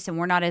moist and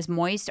we're not as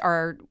moist,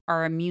 our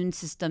immune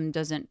system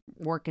doesn't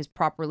work as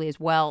properly as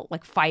well,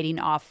 like fighting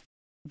off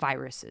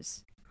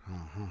viruses.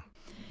 Uh-huh.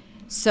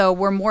 So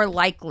we're more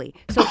likely.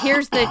 So here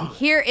is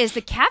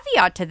the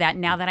caveat to that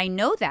now that I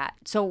know that.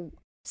 So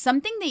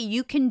something that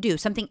you can do,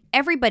 something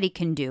everybody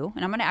can do,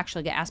 and I'm going to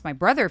actually ask my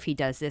brother if he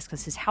does this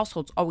because his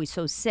household's always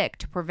so sick,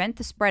 to prevent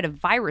the spread of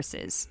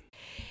viruses,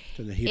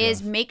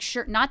 is make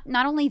sure, not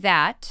only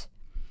that,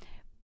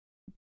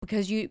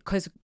 because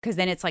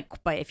then it's like,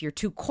 but if you're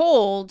too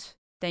cold,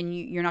 then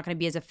you're not going to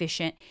be as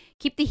efficient.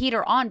 Keep the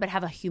heater on, but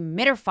have a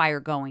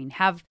humidifier going.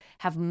 Have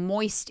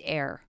moist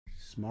air.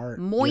 Smart.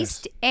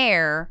 Moist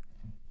air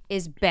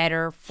is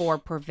better for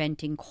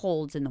preventing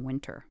colds in the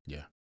winter.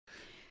 Yeah.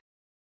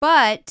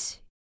 But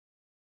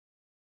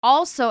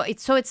also,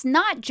 it's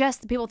not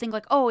just people think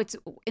like, oh, it's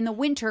in the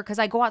winter because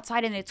I go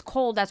outside and it's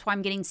cold. That's why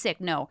I'm getting sick.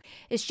 No,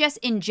 it's just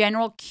in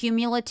general,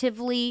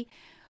 cumulatively,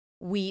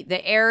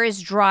 the air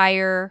is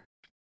drier,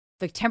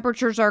 the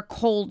temperatures are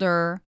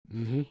colder,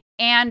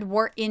 and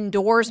we're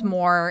indoors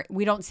more.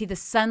 We don't see the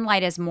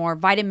sunlight as more.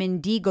 Vitamin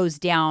D goes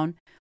down.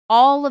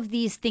 All of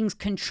these things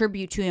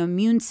contribute to an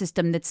immune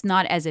system that's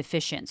not as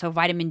efficient. So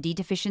vitamin D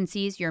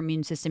deficiencies, your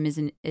immune system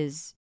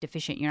is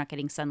deficient. You're not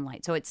getting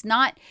sunlight. So it's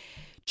not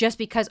just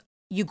because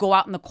you go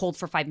out in the cold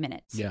for 5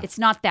 minutes. Yeah. It's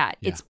not that.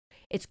 Yeah.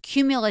 It's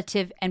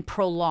cumulative and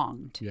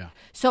prolonged. Yeah.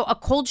 So a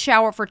cold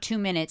shower for 2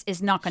 minutes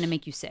is not going to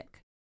make you sick.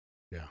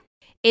 Yeah.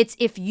 It's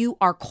if you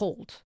are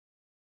cold,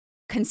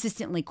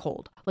 consistently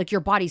cold, like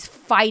your body's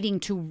fighting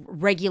to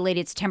regulate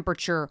its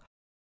temperature,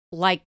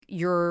 like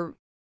you're,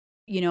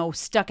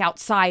 stuck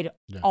outside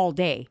all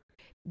day,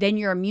 then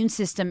your immune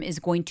system is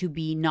going to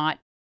be not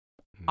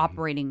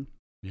operating,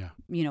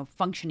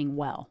 functioning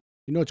well.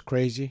 You know, it's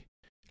crazy.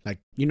 Like,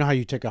 you know how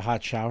you take a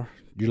hot shower?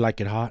 You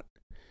like it hot?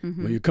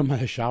 Mm-hmm. When you come out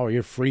of the shower,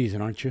 you're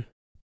freezing, aren't you?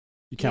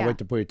 You can't wait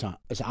to put your tongue.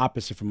 It's the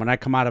opposite from when I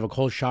come out of a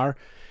cold shower.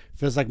 It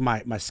feels like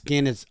my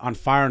skin is on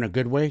fire in a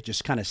good way,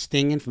 just kind of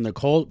stinging from the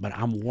cold, but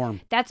I'm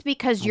warm. That's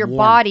because your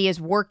body is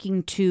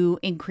working to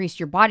increase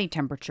your body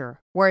temperature.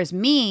 Whereas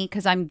me,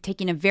 because I'm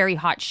taking a very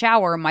hot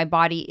shower, my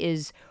body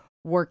is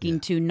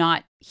working to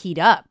not heat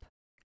up,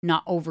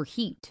 not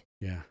overheat.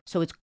 Yeah.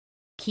 So it's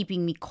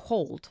keeping me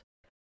cold.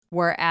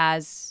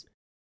 Whereas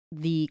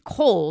the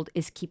cold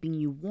is keeping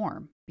you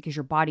warm because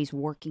your body's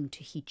working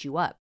to heat you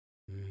up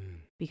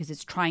because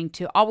it's trying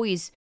to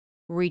always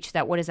reach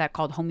that, what is that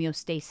called?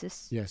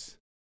 Homeostasis. Yes.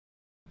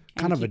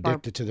 Kind of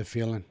addicted to the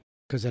feeling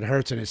because it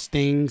hurts and it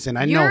stings.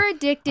 And You're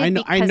addicted.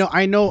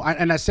 I know.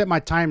 And I set my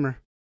timer.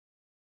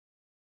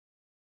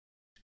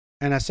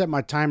 And I set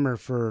my timer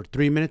for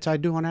 3 minutes. I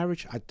do on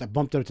average. I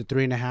bumped it up to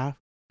 3.5.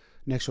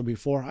 Next will be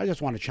 4. I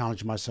just want to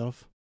challenge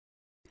myself.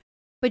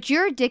 But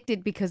you're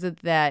addicted because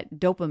of that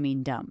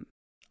dopamine dump.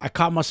 I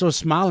caught myself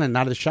smiling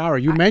out of the shower.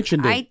 You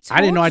mentioned it.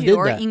 I didn't know I did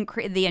that.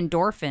 The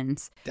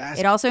endorphins.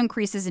 It also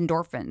increases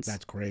endorphins.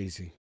 That's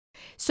crazy.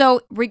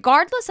 So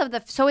regardless of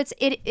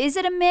is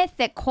it a myth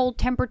that cold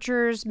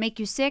temperatures make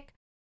you sick?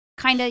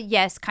 Kind of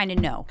yes, kind of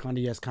no. Kind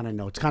of yes, kind of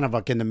no. It's kind of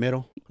like in the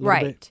middle.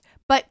 Right. Bit.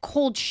 But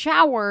cold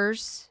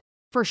showers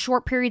for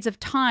short periods of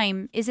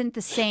time isn't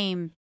the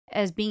same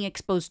as being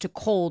exposed to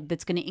cold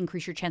that's going to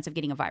increase your chance of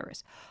getting a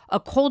virus. A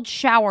cold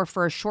shower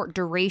for a short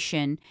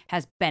duration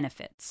has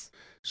benefits.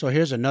 So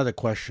here's another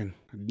question.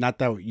 Not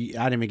that I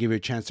didn't even give you a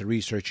chance to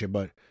research it,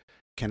 but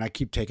can I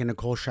keep taking a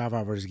cold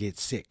shower or get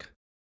sick?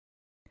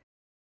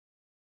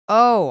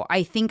 Oh,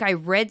 I think I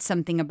read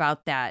something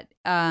about that.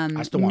 I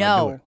still want to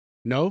do it.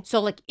 No? So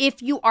like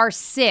if you are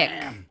sick,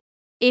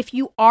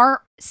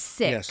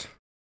 yes,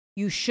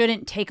 you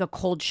shouldn't take a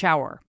cold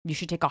shower. You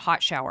should take a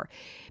hot shower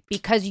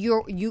because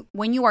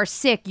when you are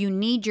sick, you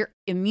need your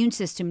immune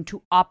system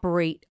to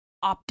operate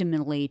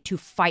optimally to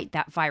fight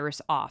that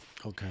virus off.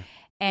 Okay.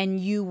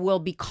 And you will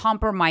be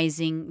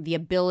compromising the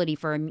ability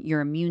for your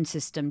immune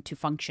system to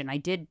function. I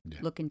did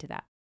look into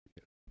that.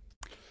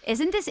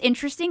 Isn't this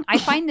interesting? I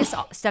find this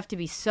stuff to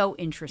be so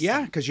interesting.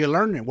 Yeah, because you're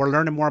learning. We're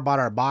learning more about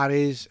our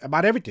bodies,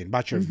 about everything,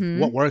 about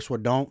what works,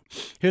 what don't.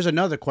 Here's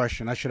another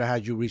question. I should have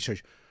had you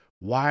research.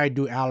 Why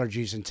do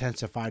allergies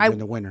intensify during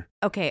the winter?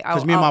 Okay.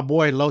 Because me and my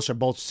boy Los are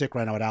both sick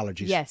right now with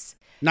allergies. Yes.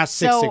 Not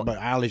sick, but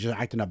allergies are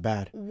acting up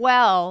bad.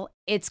 Well,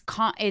 it's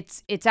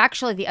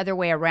actually the other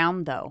way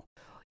around, though.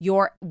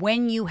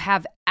 When you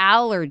have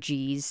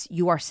allergies,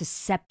 you are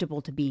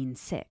susceptible to being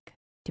sick,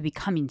 to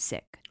becoming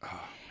sick. Oh,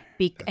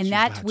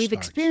 we've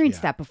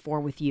experienced that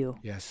before with you.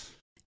 Yes.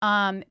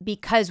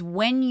 Because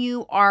when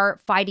you are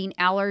fighting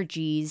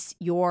allergies,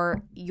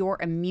 your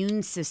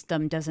immune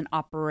system doesn't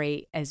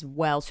operate as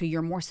well, so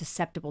you're more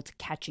susceptible to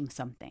catching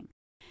something.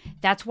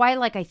 That's why,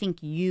 I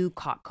think you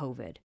caught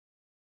COVID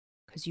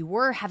because you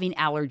were having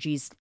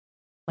allergies.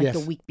 The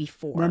week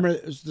before. Remember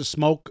the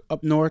smoke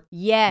up north?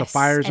 Yes. The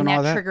fires and all that?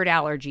 And that triggered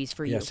allergies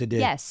for you. Yes, it did.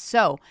 Yes.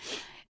 So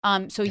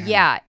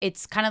yeah,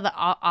 it's kind of the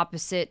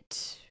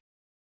opposite.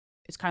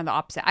 It's kind of the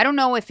opposite. I don't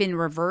know if in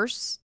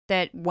reverse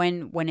that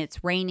when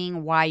it's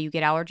raining, why you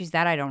get allergies.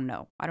 That I don't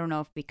know. I don't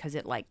know if because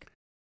it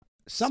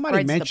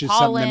somebody mentioned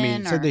something to me.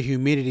 It said the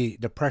humidity,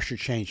 the pressure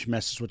change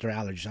messes with their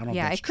allergies. I don't know if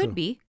that's true. Yeah, it could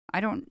be. I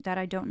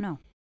don't know.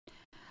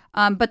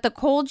 But the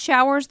cold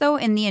showers, though,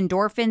 and the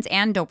endorphins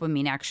and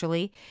dopamine,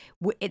 actually,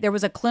 there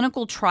was a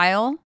clinical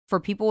trial for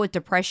people with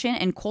depression,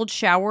 and cold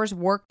showers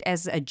worked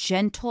as a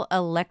gentle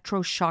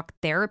electroshock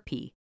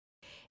therapy.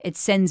 It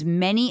sends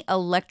many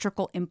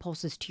electrical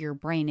impulses to your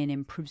brain and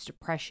improves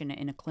depression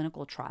in a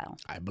clinical trial.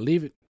 I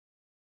believe it.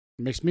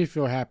 It makes me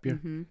feel happier.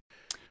 Mm-hmm.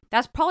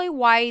 That's probably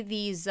why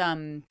these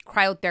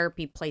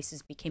cryotherapy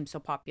places became so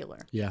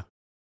popular. Yeah.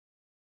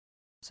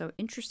 So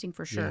interesting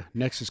for sure. Yeah.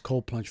 Next is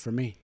cold plunge for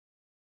me.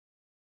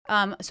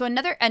 So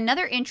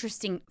another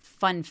interesting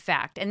fun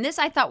fact, and this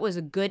I thought was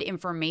a good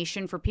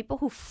information for people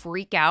who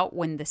freak out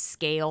when the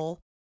scale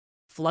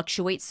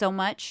fluctuates so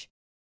much.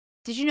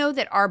 Did you know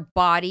that our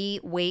body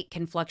weight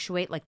can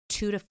fluctuate like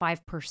 2 to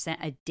 5%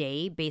 a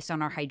day based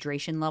on our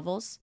hydration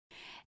levels?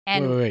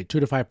 And wait,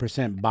 2 to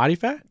 5% body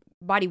fat?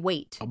 Body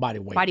weight. Oh, body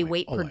weight. Body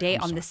weight per day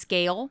on the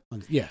scale.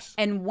 Yes.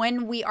 And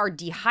when we are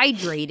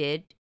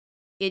dehydrated,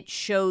 it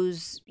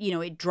shows,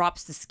 it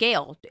drops the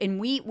scale. And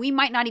we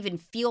might not even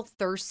feel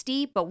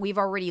thirsty, but we've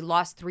already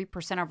lost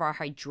 3% of our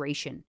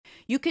hydration.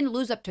 You can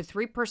lose up to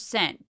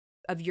 3%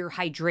 of your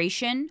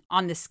hydration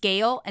on the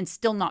scale and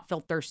still not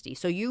feel thirsty.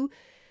 So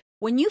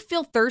when you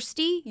feel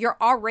thirsty, you're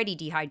already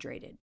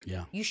dehydrated.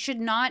 Yeah. You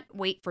should not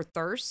wait for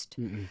thirst.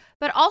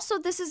 But also,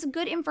 this is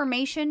good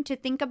information to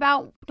think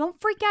about. Don't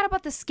freak out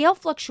about the scale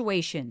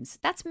fluctuations.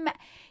 It's going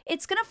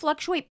to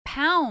fluctuate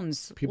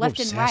pounds People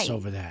left and right. obsess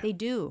over that. They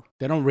do.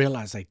 They don't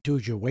realize, like,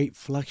 dude, your weight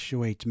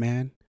fluctuates,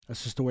 man.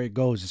 That's just the way it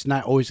goes. It's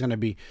not always going to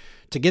be.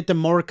 To get them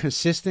more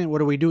consistent, what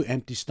do?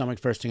 Empty stomach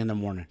first thing in the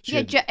morning.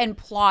 And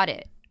plot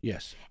it.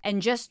 Yes.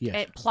 And just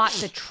plot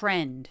the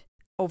trend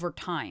over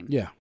time.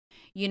 Yeah.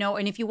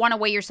 And if you want to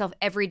weigh yourself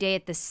every day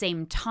at the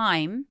same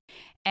time,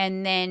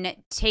 and then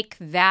take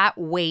that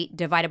weight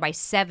divided by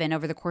 7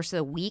 over the course of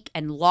the week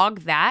and log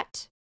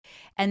that,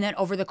 and then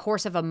over the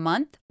course of a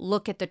month,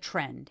 look at the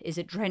trend. Is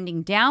it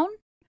trending down,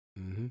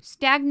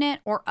 stagnant,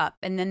 or up?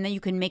 And then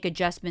you can make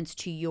adjustments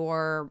to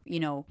your,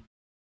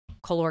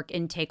 caloric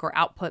intake or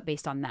output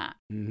based on that.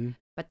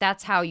 But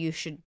that's how you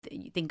should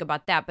think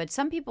about that. But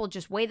some people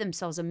just weigh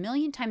themselves a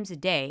million times a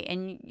day,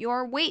 and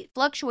your weight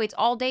fluctuates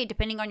all day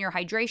depending on your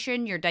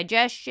hydration, your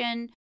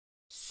digestion,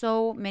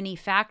 so many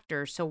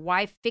factors. So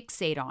why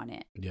fixate on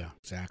it? Yeah,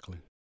 exactly.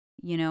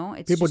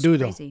 It's people just do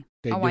crazy.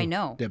 Though. I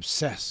know. They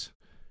obsess.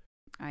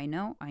 I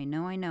know.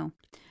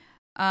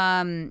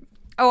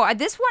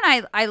 This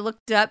one I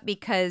looked up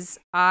because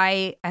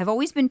I have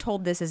always been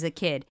told this as a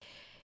kid.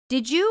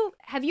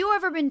 Have you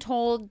ever been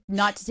told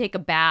not to take a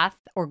bath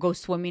or go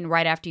swimming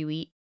right after you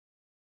eat?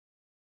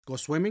 Go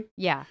swimming?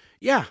 Yeah.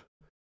 Yeah.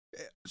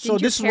 So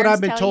this is what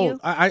I've been told.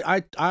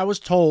 I was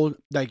told,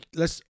 like,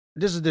 this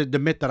is the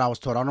myth that I was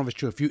told. I don't know if it's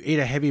true. If you ate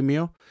a heavy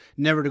meal,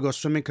 never to go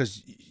swimming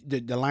because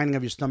the lining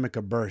of your stomach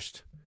could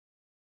burst.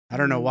 I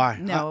don't know why.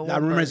 No, I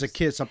remember as a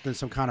kid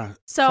some kind of.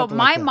 So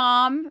my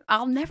mom,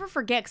 I'll never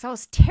forget because I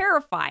was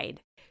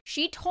terrified.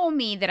 She told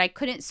me that I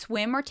couldn't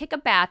swim or take a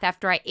bath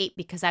after I ate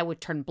because I would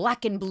turn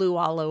black and blue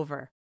all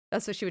over.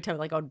 That's what she would tell me,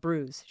 like I would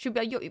bruise.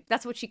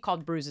 That's what she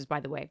called bruises,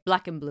 by the way,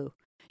 black and blue.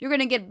 You're going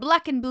to get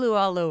black and blue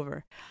all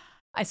over.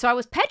 So I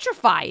was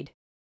petrified.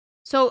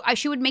 So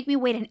she would make me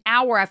wait an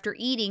hour after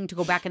eating to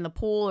go back in the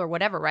pool or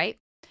whatever, right?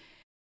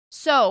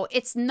 So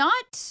it's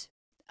not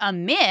a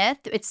myth.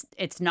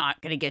 It's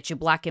not going to get you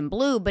black and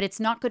blue, but it's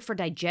not good for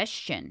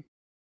digestion.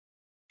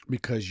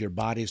 Because your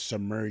body's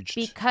submerged.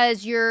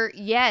 Because your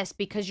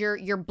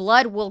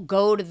blood will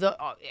go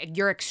to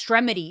your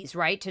extremities,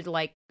 right? To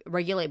like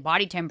regulate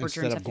body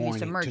temperature instead and of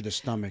stuff. going to the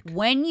stomach.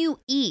 When you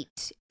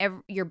eat,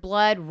 your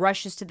blood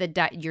rushes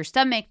to your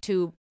stomach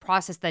to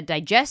process the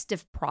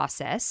digestive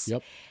process.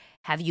 Yep.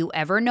 Have you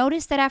ever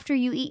noticed that after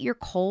you eat, you're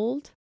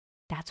cold?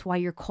 That's why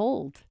you're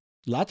cold.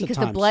 Lots of times.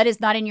 Because the blood is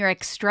not in your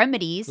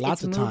extremities.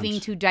 It's moving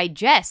to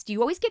digest.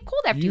 You always get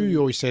cold after you eat. You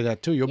always say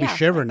that too. You'll be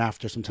shivering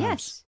after sometimes.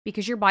 Yes,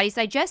 because your body's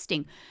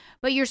digesting.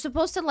 But you're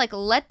supposed to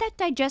let that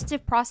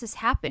digestive process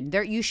happen.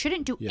 You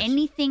shouldn't do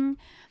anything.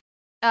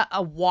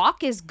 A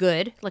walk is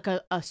good, like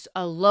a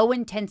low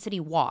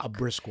intensity walk. A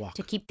brisk walk.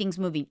 To keep things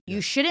moving. Yes.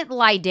 You shouldn't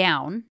lie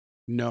down.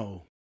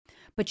 No.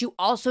 But you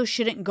also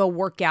shouldn't go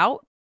work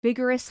out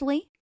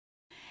vigorously.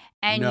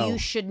 And you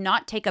should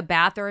not take a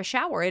bath or a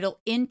shower. It'll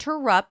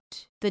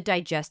interrupt the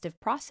digestive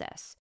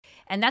process.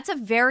 And that's a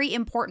very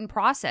important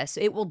process.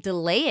 It will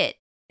delay it.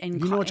 And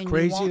you know what's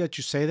crazy that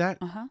you say that?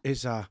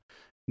 Is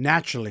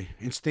naturally,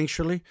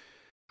 instinctually,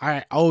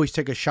 I always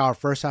take a shower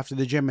first after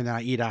the gym and then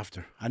I eat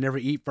after. I never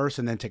eat first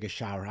and then take a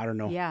shower. I don't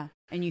know. Yeah,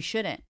 and you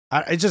shouldn't.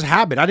 It's just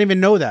habit. I didn't even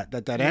know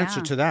that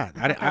answer to that.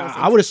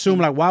 I would assume,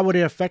 like, why would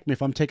it affect me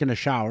if I'm taking a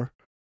shower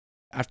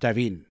after I've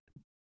eaten?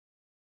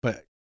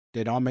 But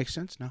did it all make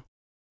sense now?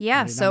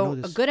 Yeah, so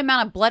a good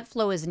amount of blood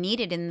flow is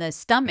needed in the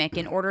stomach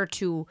in order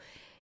to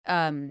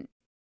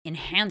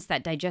enhance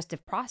that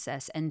digestive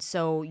process. And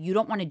so you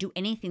don't want to do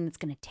anything that's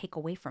going to take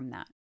away from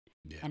that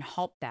and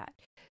halt that.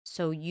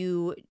 So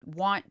you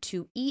want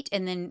to eat,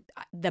 and then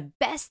the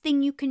best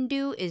thing you can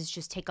do is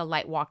just take a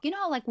light walk. You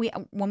know, like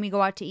when we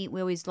go out to eat,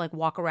 we always like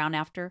walk around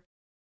after.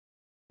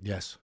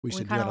 Yes, we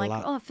should do that a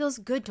lot. Oh, it feels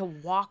good to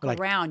walk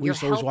around. You're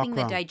helping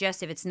the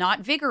digestive. It's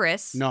not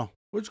vigorous. No.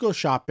 We'll just go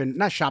shopping.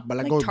 Not shop, but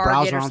like go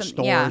browse around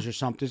stores or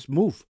something. Just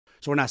move.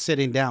 So we're not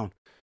sitting down.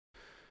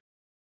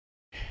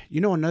 You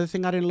know, another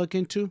thing I didn't look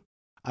into?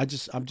 I'm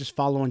just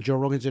following Joe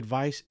Rogan's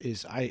advice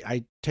is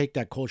I take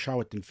that cold shower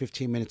within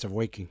 15 minutes of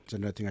waking. It's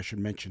another thing I should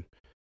mention.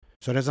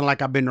 So it isn't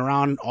like I've been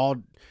around all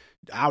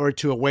hour or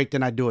two awake,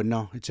 then I do it.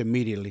 No, it's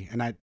immediately.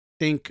 And I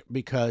think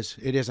because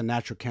it is a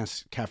natural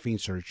caffeine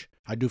surge,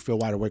 I do feel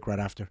wide awake right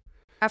after.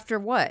 After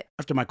what?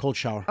 After my cold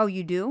shower. Oh,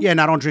 you do? Yeah,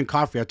 and I don't drink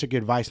coffee. I took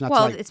your advice not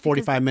to like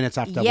 45 minutes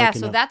after waking up. Yeah,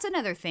 so that's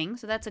another thing.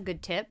 So that's a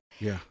good tip.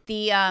 Yeah.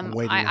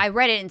 I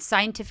read it and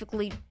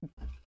scientifically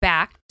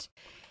backed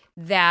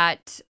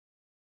that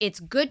it's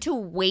good to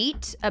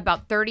wait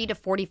about 30 to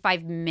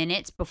 45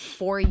 minutes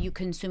before you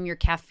consume your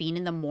caffeine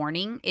in the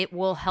morning. It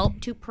will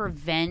help to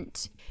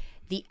prevent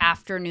the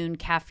afternoon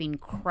caffeine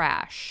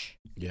crash.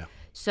 Yeah.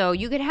 So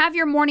you could have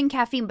your morning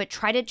caffeine, but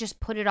try to just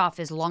put it off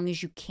as long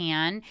as you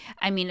can.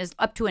 I mean, it's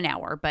up to an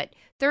hour, but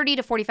 30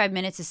 to 45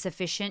 minutes is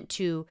sufficient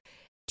to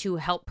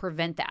help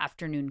prevent the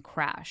afternoon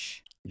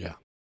crash. Yeah.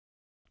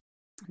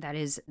 That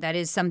is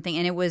something,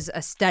 and it was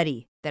a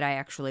study that I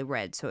actually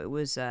read. So it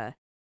was a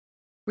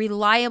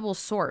reliable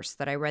source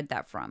that I read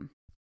that from.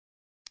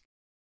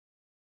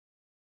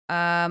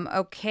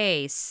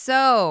 Okay,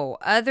 so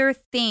other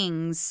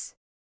things.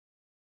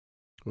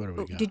 What do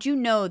we got? Did you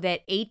know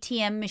that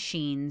ATM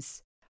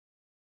machines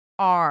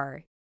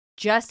are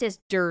just as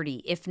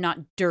dirty, if not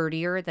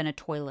dirtier, than a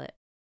toilet?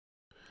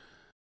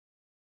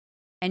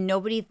 And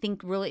nobody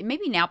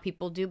maybe now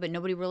people do, but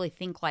nobody really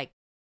think like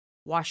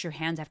wash your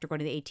hands after going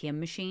to the ATM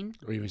machine.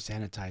 Or even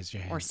sanitize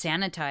your hands. Or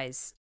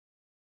sanitize.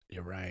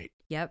 You're right.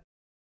 Yep.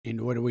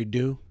 And what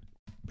do?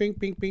 Bing,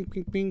 bing, bing,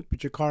 bing, bing.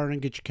 Put your card in,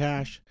 get your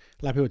cash.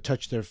 A lot of people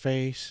touch their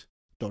face.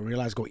 Don't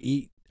realize, go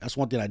eat. That's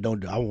one thing I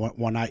don't do. I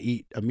want not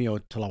eat a meal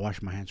until I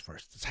wash my hands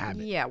first. It's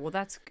habit. Yeah, well,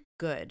 that's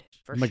good.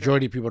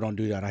 Majority of people don't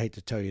do that. I hate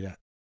to tell you that.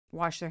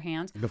 Wash their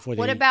hands before they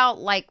What eat. about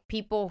like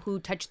people who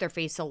touch their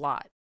face a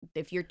lot?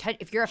 If you're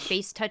a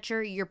face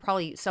toucher, you're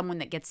probably someone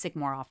that gets sick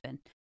more often.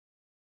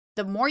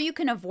 The more you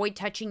can avoid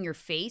touching your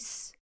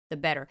face, the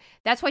better.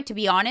 That's why, to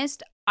be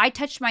honest, I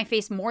touched my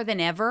face more than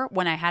ever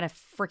when I had a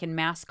freaking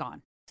mask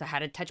on. So I had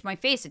to touch my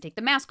face to take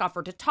the mask off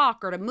or to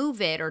talk or to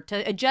move it or to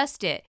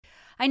adjust it.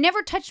 I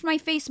never touched my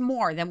face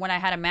more than when I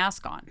had a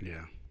mask on.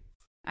 Yeah.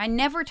 I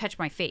never touch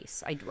my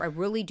face. I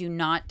really do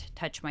not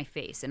touch my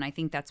face. And I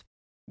think that's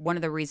one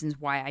of the reasons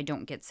why I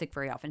don't get sick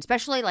very often,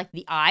 especially like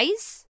the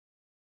eyes.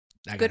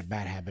 I got a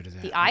bad habit of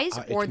that. The eyes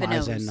or the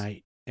nose? Eyes at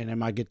night. And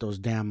then I get those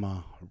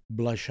damn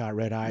bloodshot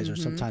red eyes or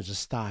sometimes a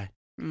sty.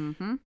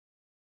 Mm-hmm.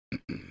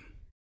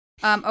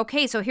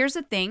 Okay, so here's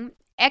the thing.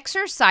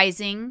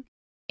 Exercising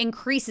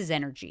increases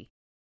energy.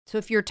 So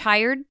if you're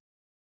tired,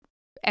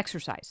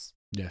 exercise.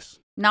 Yes.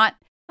 Not,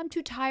 I'm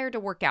too tired to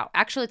work out.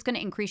 Actually, it's going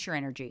to increase your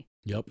energy.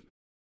 Yep.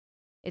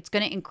 It's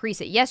going to increase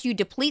it. Yes, you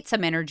deplete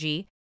some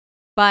energy,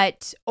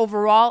 but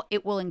overall,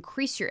 it will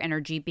increase your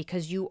energy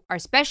because you are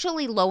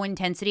especially low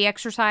intensity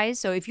exercise.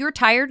 So if you're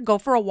tired, go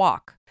for a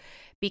walk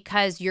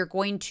because you're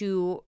going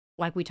to,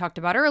 like we talked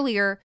about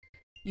earlier,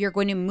 you're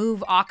going to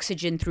move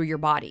oxygen through your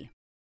body.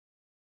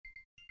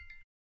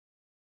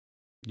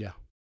 Yeah.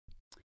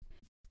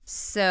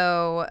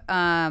 So,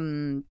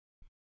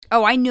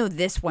 I know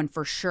this one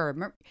for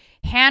sure.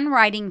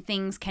 Handwriting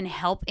things can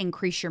help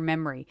increase your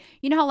memory.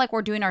 You know how like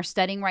we're doing our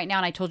studying right now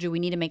and I told you we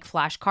need to make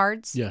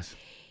flashcards? Yes.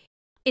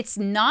 It's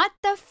not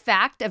the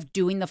fact of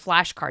doing the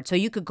flashcard. So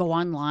you could go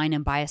online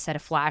and buy a set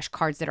of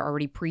flashcards that are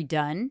already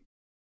pre-done.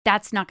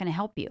 That's not going to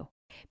help you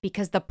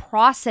because the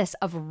process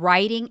of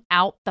writing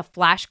out the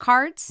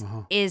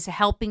flashcards is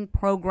helping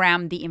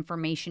program the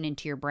information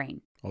into your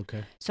brain.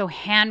 Okay. So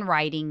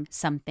handwriting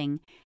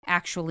something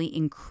actually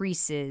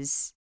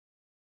increases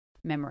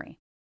memory.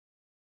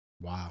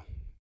 Wow.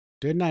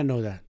 Did not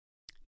know that.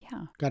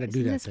 Yeah. Got to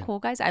do that. Isn't this cool,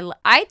 guys?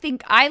 I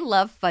think I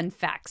love fun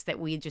facts that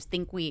we just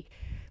think we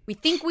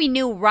think we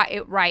knew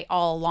right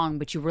all along,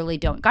 but you really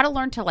don't. Got to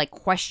learn to like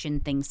question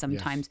things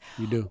sometimes. Yes,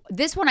 you do.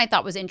 This one I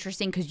thought was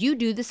interesting because you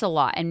do this a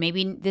lot, and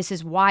maybe this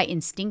is why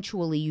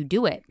instinctually you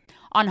do it.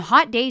 On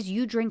hot days,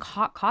 you drink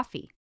hot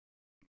coffee.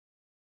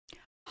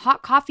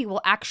 Hot coffee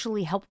will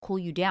actually help cool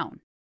you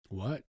down.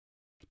 What?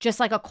 Just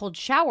like a cold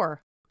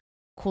shower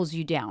cools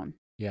you down.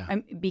 Yeah.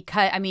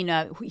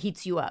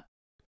 Heats you up.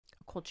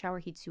 A cold shower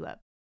heats you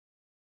up.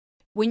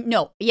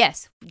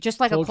 Just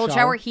like a cold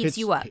shower heats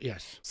you up.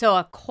 Yes. So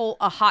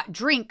a hot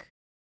drink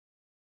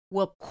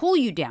will cool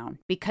you down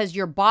because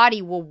your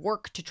body will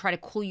work to try to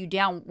cool you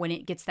down when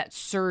it gets that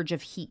surge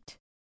of heat.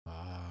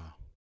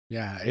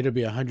 Yeah, it'll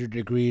be 100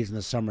 degrees in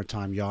the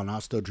summertime, y'all, and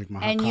I'll still drink my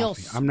hot coffee. And you'll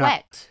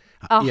sweat.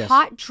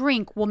 Hot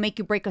drink will make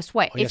you break a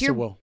sweat. Yes, it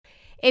will.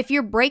 If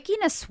you're breaking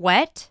a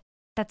sweat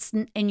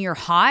and you're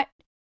hot,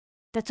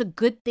 that's a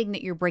good thing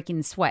that you're breaking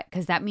the sweat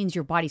because that means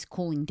your body's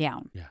cooling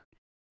down. Yeah.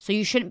 So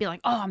you shouldn't be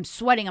like, oh, I'm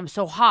sweating, I'm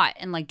so hot,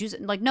 and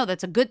no,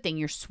 that's a good thing.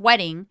 You're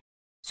sweating,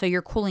 so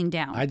you're cooling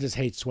down. I just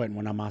hate sweating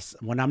when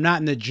I'm not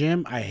in the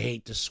gym. I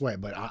hate to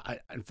sweat, but I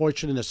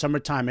unfortunately in the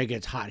summertime it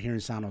gets hot here in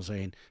San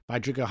Jose, and if I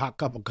drink a hot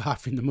cup of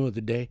coffee in the middle of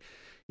the day,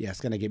 yeah,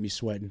 it's gonna get me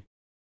sweating.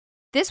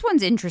 This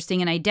one's interesting,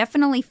 and I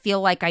definitely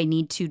feel like I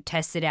need to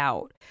test it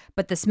out.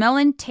 But the Smell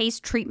and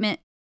Taste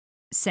Treatment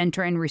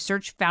Center and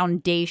Research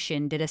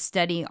Foundation did a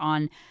study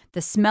on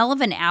the smell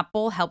of an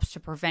apple helps to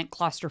prevent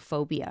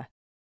claustrophobia.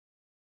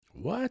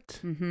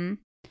 What? Mm-hmm.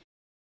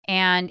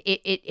 And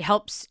it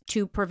helps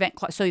to prevent.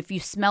 So if you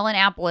smell an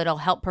apple, it'll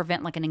help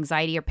prevent like an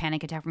anxiety or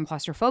panic attack from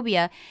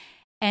claustrophobia.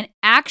 And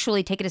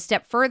actually take it a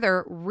step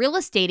further, real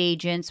estate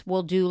agents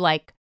will do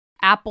like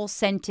apple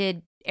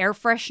scented air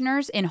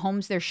fresheners in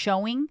homes they're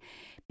showing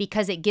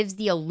because it gives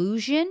the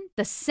illusion,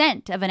 the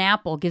scent of an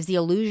apple gives the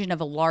illusion of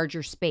a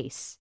larger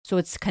space. So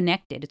it's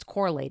connected. It's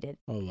correlated.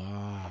 Oh,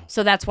 wow.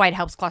 So that's why it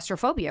helps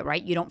claustrophobia,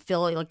 right? You don't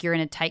feel like you're in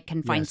a tight,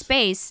 confined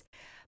space.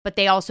 But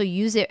they also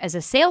use it as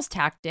a sales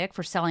tactic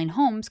for selling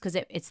homes because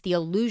it's the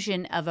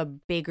illusion of a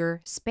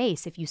bigger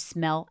space if you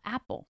smell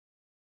apple.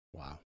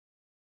 Wow.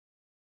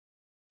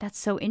 That's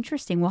so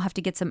interesting. We'll have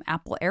to get some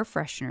apple air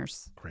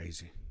fresheners.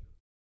 Crazy.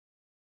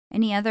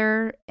 Any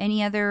other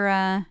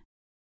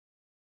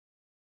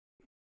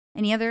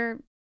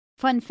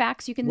fun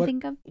facts you can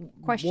think of?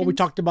 Questions? What we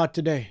talked about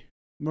today.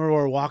 Remember we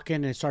were walking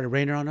and it started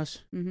raining on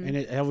us? Mm-hmm. And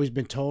I've always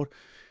been told,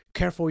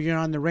 careful, you're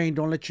on the rain.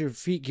 Don't let your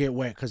feet get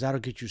wet because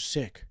that'll get you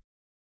sick.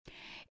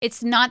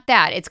 It's not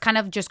that. It's kind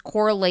of just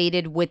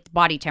correlated with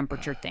body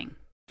temperature thing.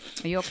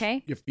 Are you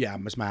okay? Yeah,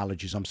 it's my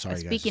allergies. I'm sorry,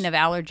 Speaking of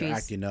allergies. They're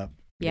acting up.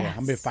 Yes. Yeah,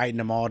 I've been fighting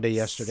them all day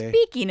yesterday.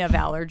 Speaking of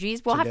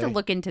allergies, we'll have to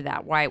look into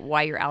that,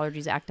 why your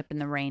allergies act up in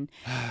the rain.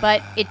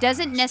 But it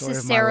doesn't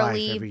necessarily... Story of my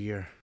life every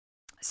year.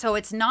 So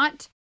it's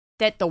not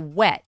that the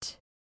wet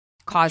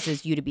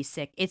causes you to be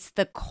sick. It's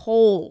the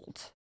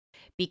cold.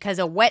 Because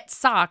a wet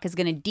sock is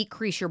going to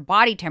decrease your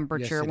body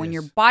temperature. When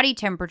your body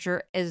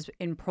temperature is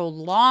in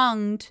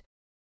prolonged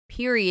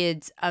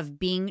periods of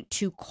being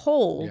too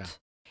cold,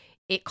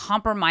 it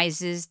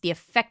compromises the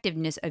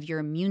effectiveness of your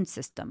immune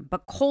system.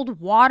 But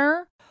cold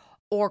water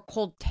or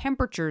cold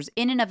temperatures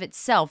in and of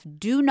itself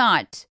do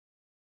not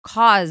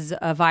cause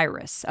a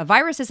virus. A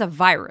virus is a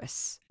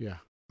virus. Yeah,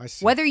 I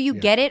see. Whether you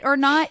get it or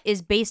not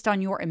is based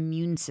on your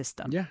immune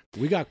system. Yeah,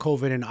 we got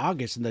COVID in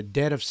August in the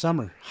dead of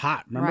summer.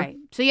 Hot, remember? Right.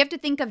 So you have to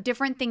think of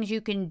different things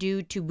you can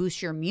do to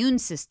boost your immune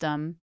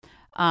system.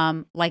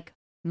 Like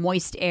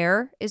moist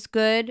air is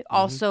good. Mm-hmm.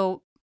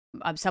 Also,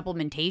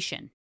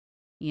 supplementation.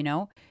 You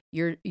know,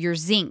 your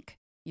zinc,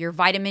 your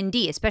vitamin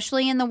D,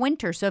 especially in the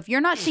winter. So if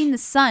you're not seeing the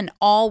sun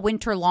all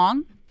winter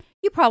long,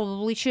 you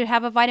probably should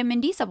have a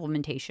vitamin D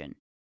supplementation.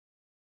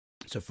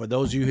 So for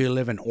those of you who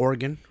live in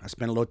Oregon, I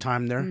spent a little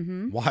time there,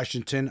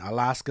 Washington,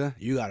 Alaska,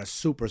 you got to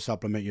super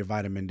supplement your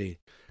vitamin D.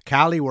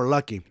 Cali, we're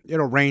lucky.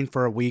 It'll rain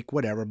for a week,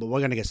 whatever, but we're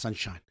going to get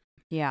sunshine.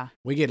 Yeah.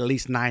 We get at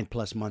least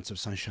 9+ months of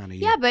sunshine a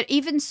year. Yeah, but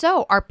even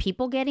so, are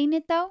people getting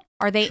it though?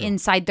 Are they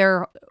inside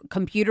their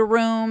computer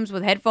rooms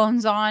with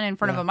headphones on in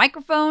front of a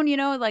microphone? You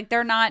know, like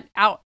they're not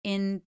out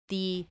in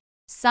the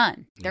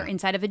sun. They're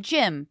inside of a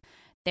gym.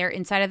 They're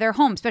inside of their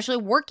home, especially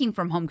working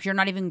from home because you're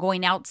not even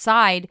going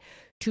outside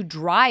to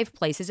drive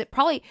places.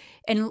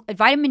 And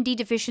vitamin D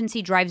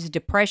deficiency drives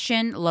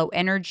depression, low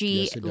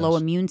energy, low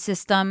immune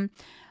system.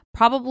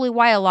 Probably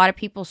why a lot of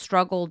people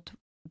struggled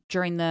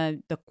during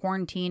the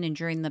quarantine and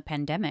during the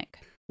pandemic.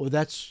 Well,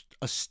 that's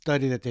a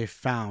study that they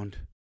found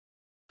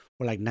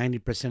where like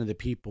 90% of the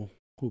people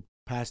who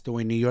passed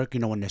away in New York, you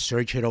know, when the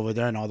surge hit over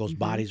there and all those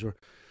bodies were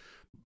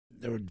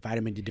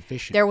vitamin D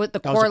deficient. The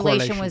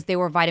correlation was they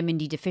were vitamin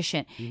D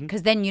deficient.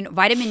 Because then, you know,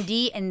 vitamin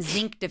D and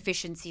zinc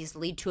deficiencies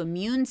lead to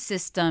immune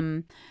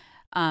system,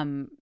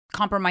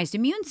 compromised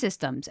immune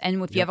systems.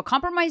 And if you have a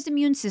compromised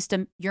immune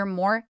system, you're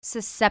more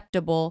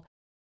susceptible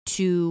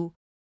to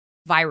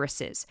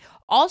viruses.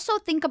 Also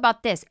think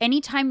about this.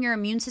 Anytime your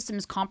immune system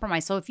is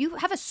compromised, so if you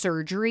have a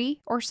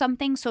surgery or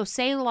something, so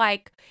say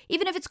like,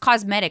 even if it's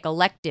cosmetic,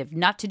 elective,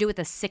 not to do with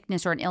a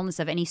sickness or an illness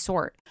of any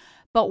sort,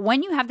 but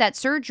when you have that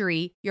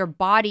surgery, your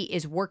body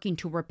is working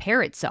to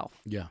repair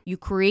itself. Yeah. You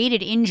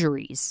created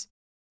injuries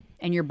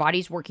and your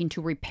body's working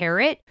to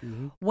repair it.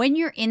 When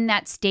you're in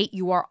that state,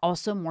 you are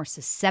also more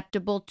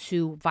susceptible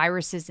to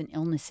viruses and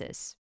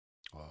illnesses.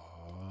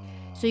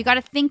 So you got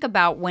to think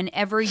about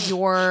whenever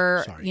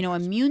your,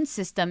 immune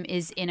system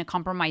is in a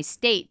compromised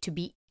state to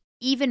be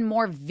even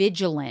more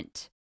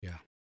vigilant. Yeah.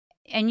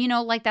 And,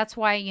 like that's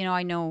why,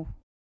 I know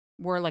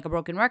we're like a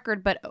broken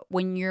record, but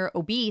when you're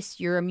obese,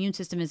 your immune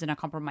system is in a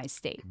compromised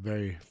state.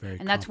 Very, very.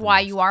 And that's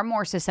why you are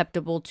more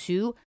susceptible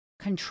to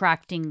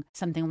contracting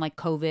something like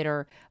COVID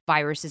or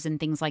viruses and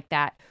things like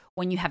that.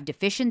 When you have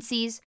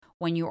deficiencies,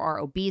 when you are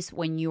obese,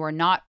 when you are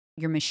not,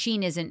 your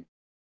machine isn't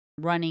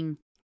running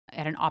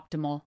at an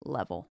optimal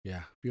level. Yeah.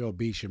 If you're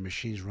obese, your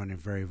machine's running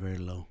very, very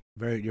low.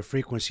 Your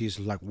frequency is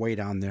like way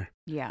down there.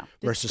 Yeah.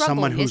 Versus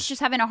someone who's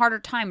just having a harder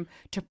time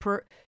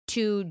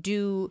to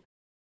do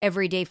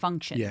everyday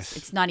functions. Yes.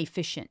 It's not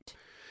efficient.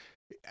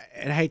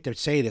 And I hate to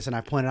say this, and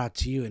I pointed out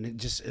to you, and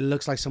it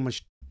looks like someone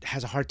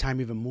has a hard time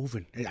even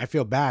moving. I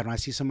feel bad when I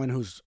see someone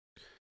who's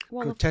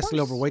grotesquely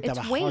overweight that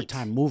have a hard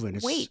time moving.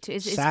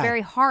 It's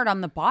very hard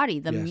on the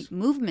body. The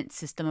movement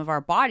system of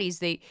our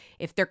bodies,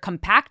 if they're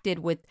compacted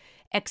with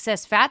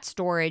excess fat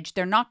storage,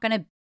 they're not going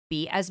to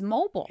be as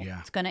mobile. Yeah.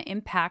 It's going to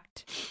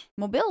impact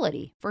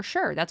mobility for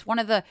sure. That's one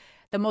of the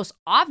most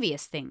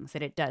obvious things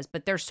that it does.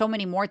 But there's so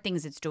many more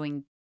things it's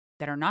doing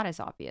that are not as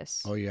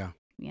obvious. Oh, yeah.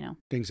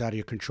 Things out of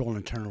your control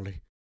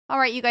internally. All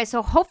right, you guys.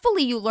 So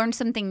hopefully you learned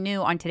something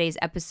new on today's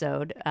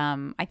episode.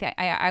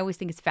 I always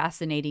think it's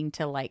fascinating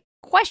to like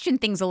question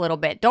things a little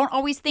bit. Don't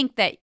always think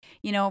that,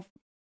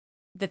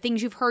 the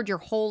things you've heard your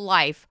whole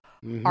life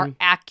are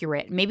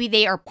accurate. Maybe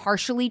they are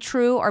partially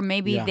true, or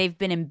maybe they've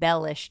been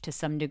embellished to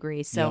some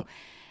degree. So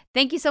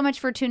thank you so much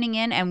for tuning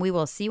in, and we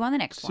will see you on the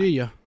next one. See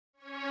ya.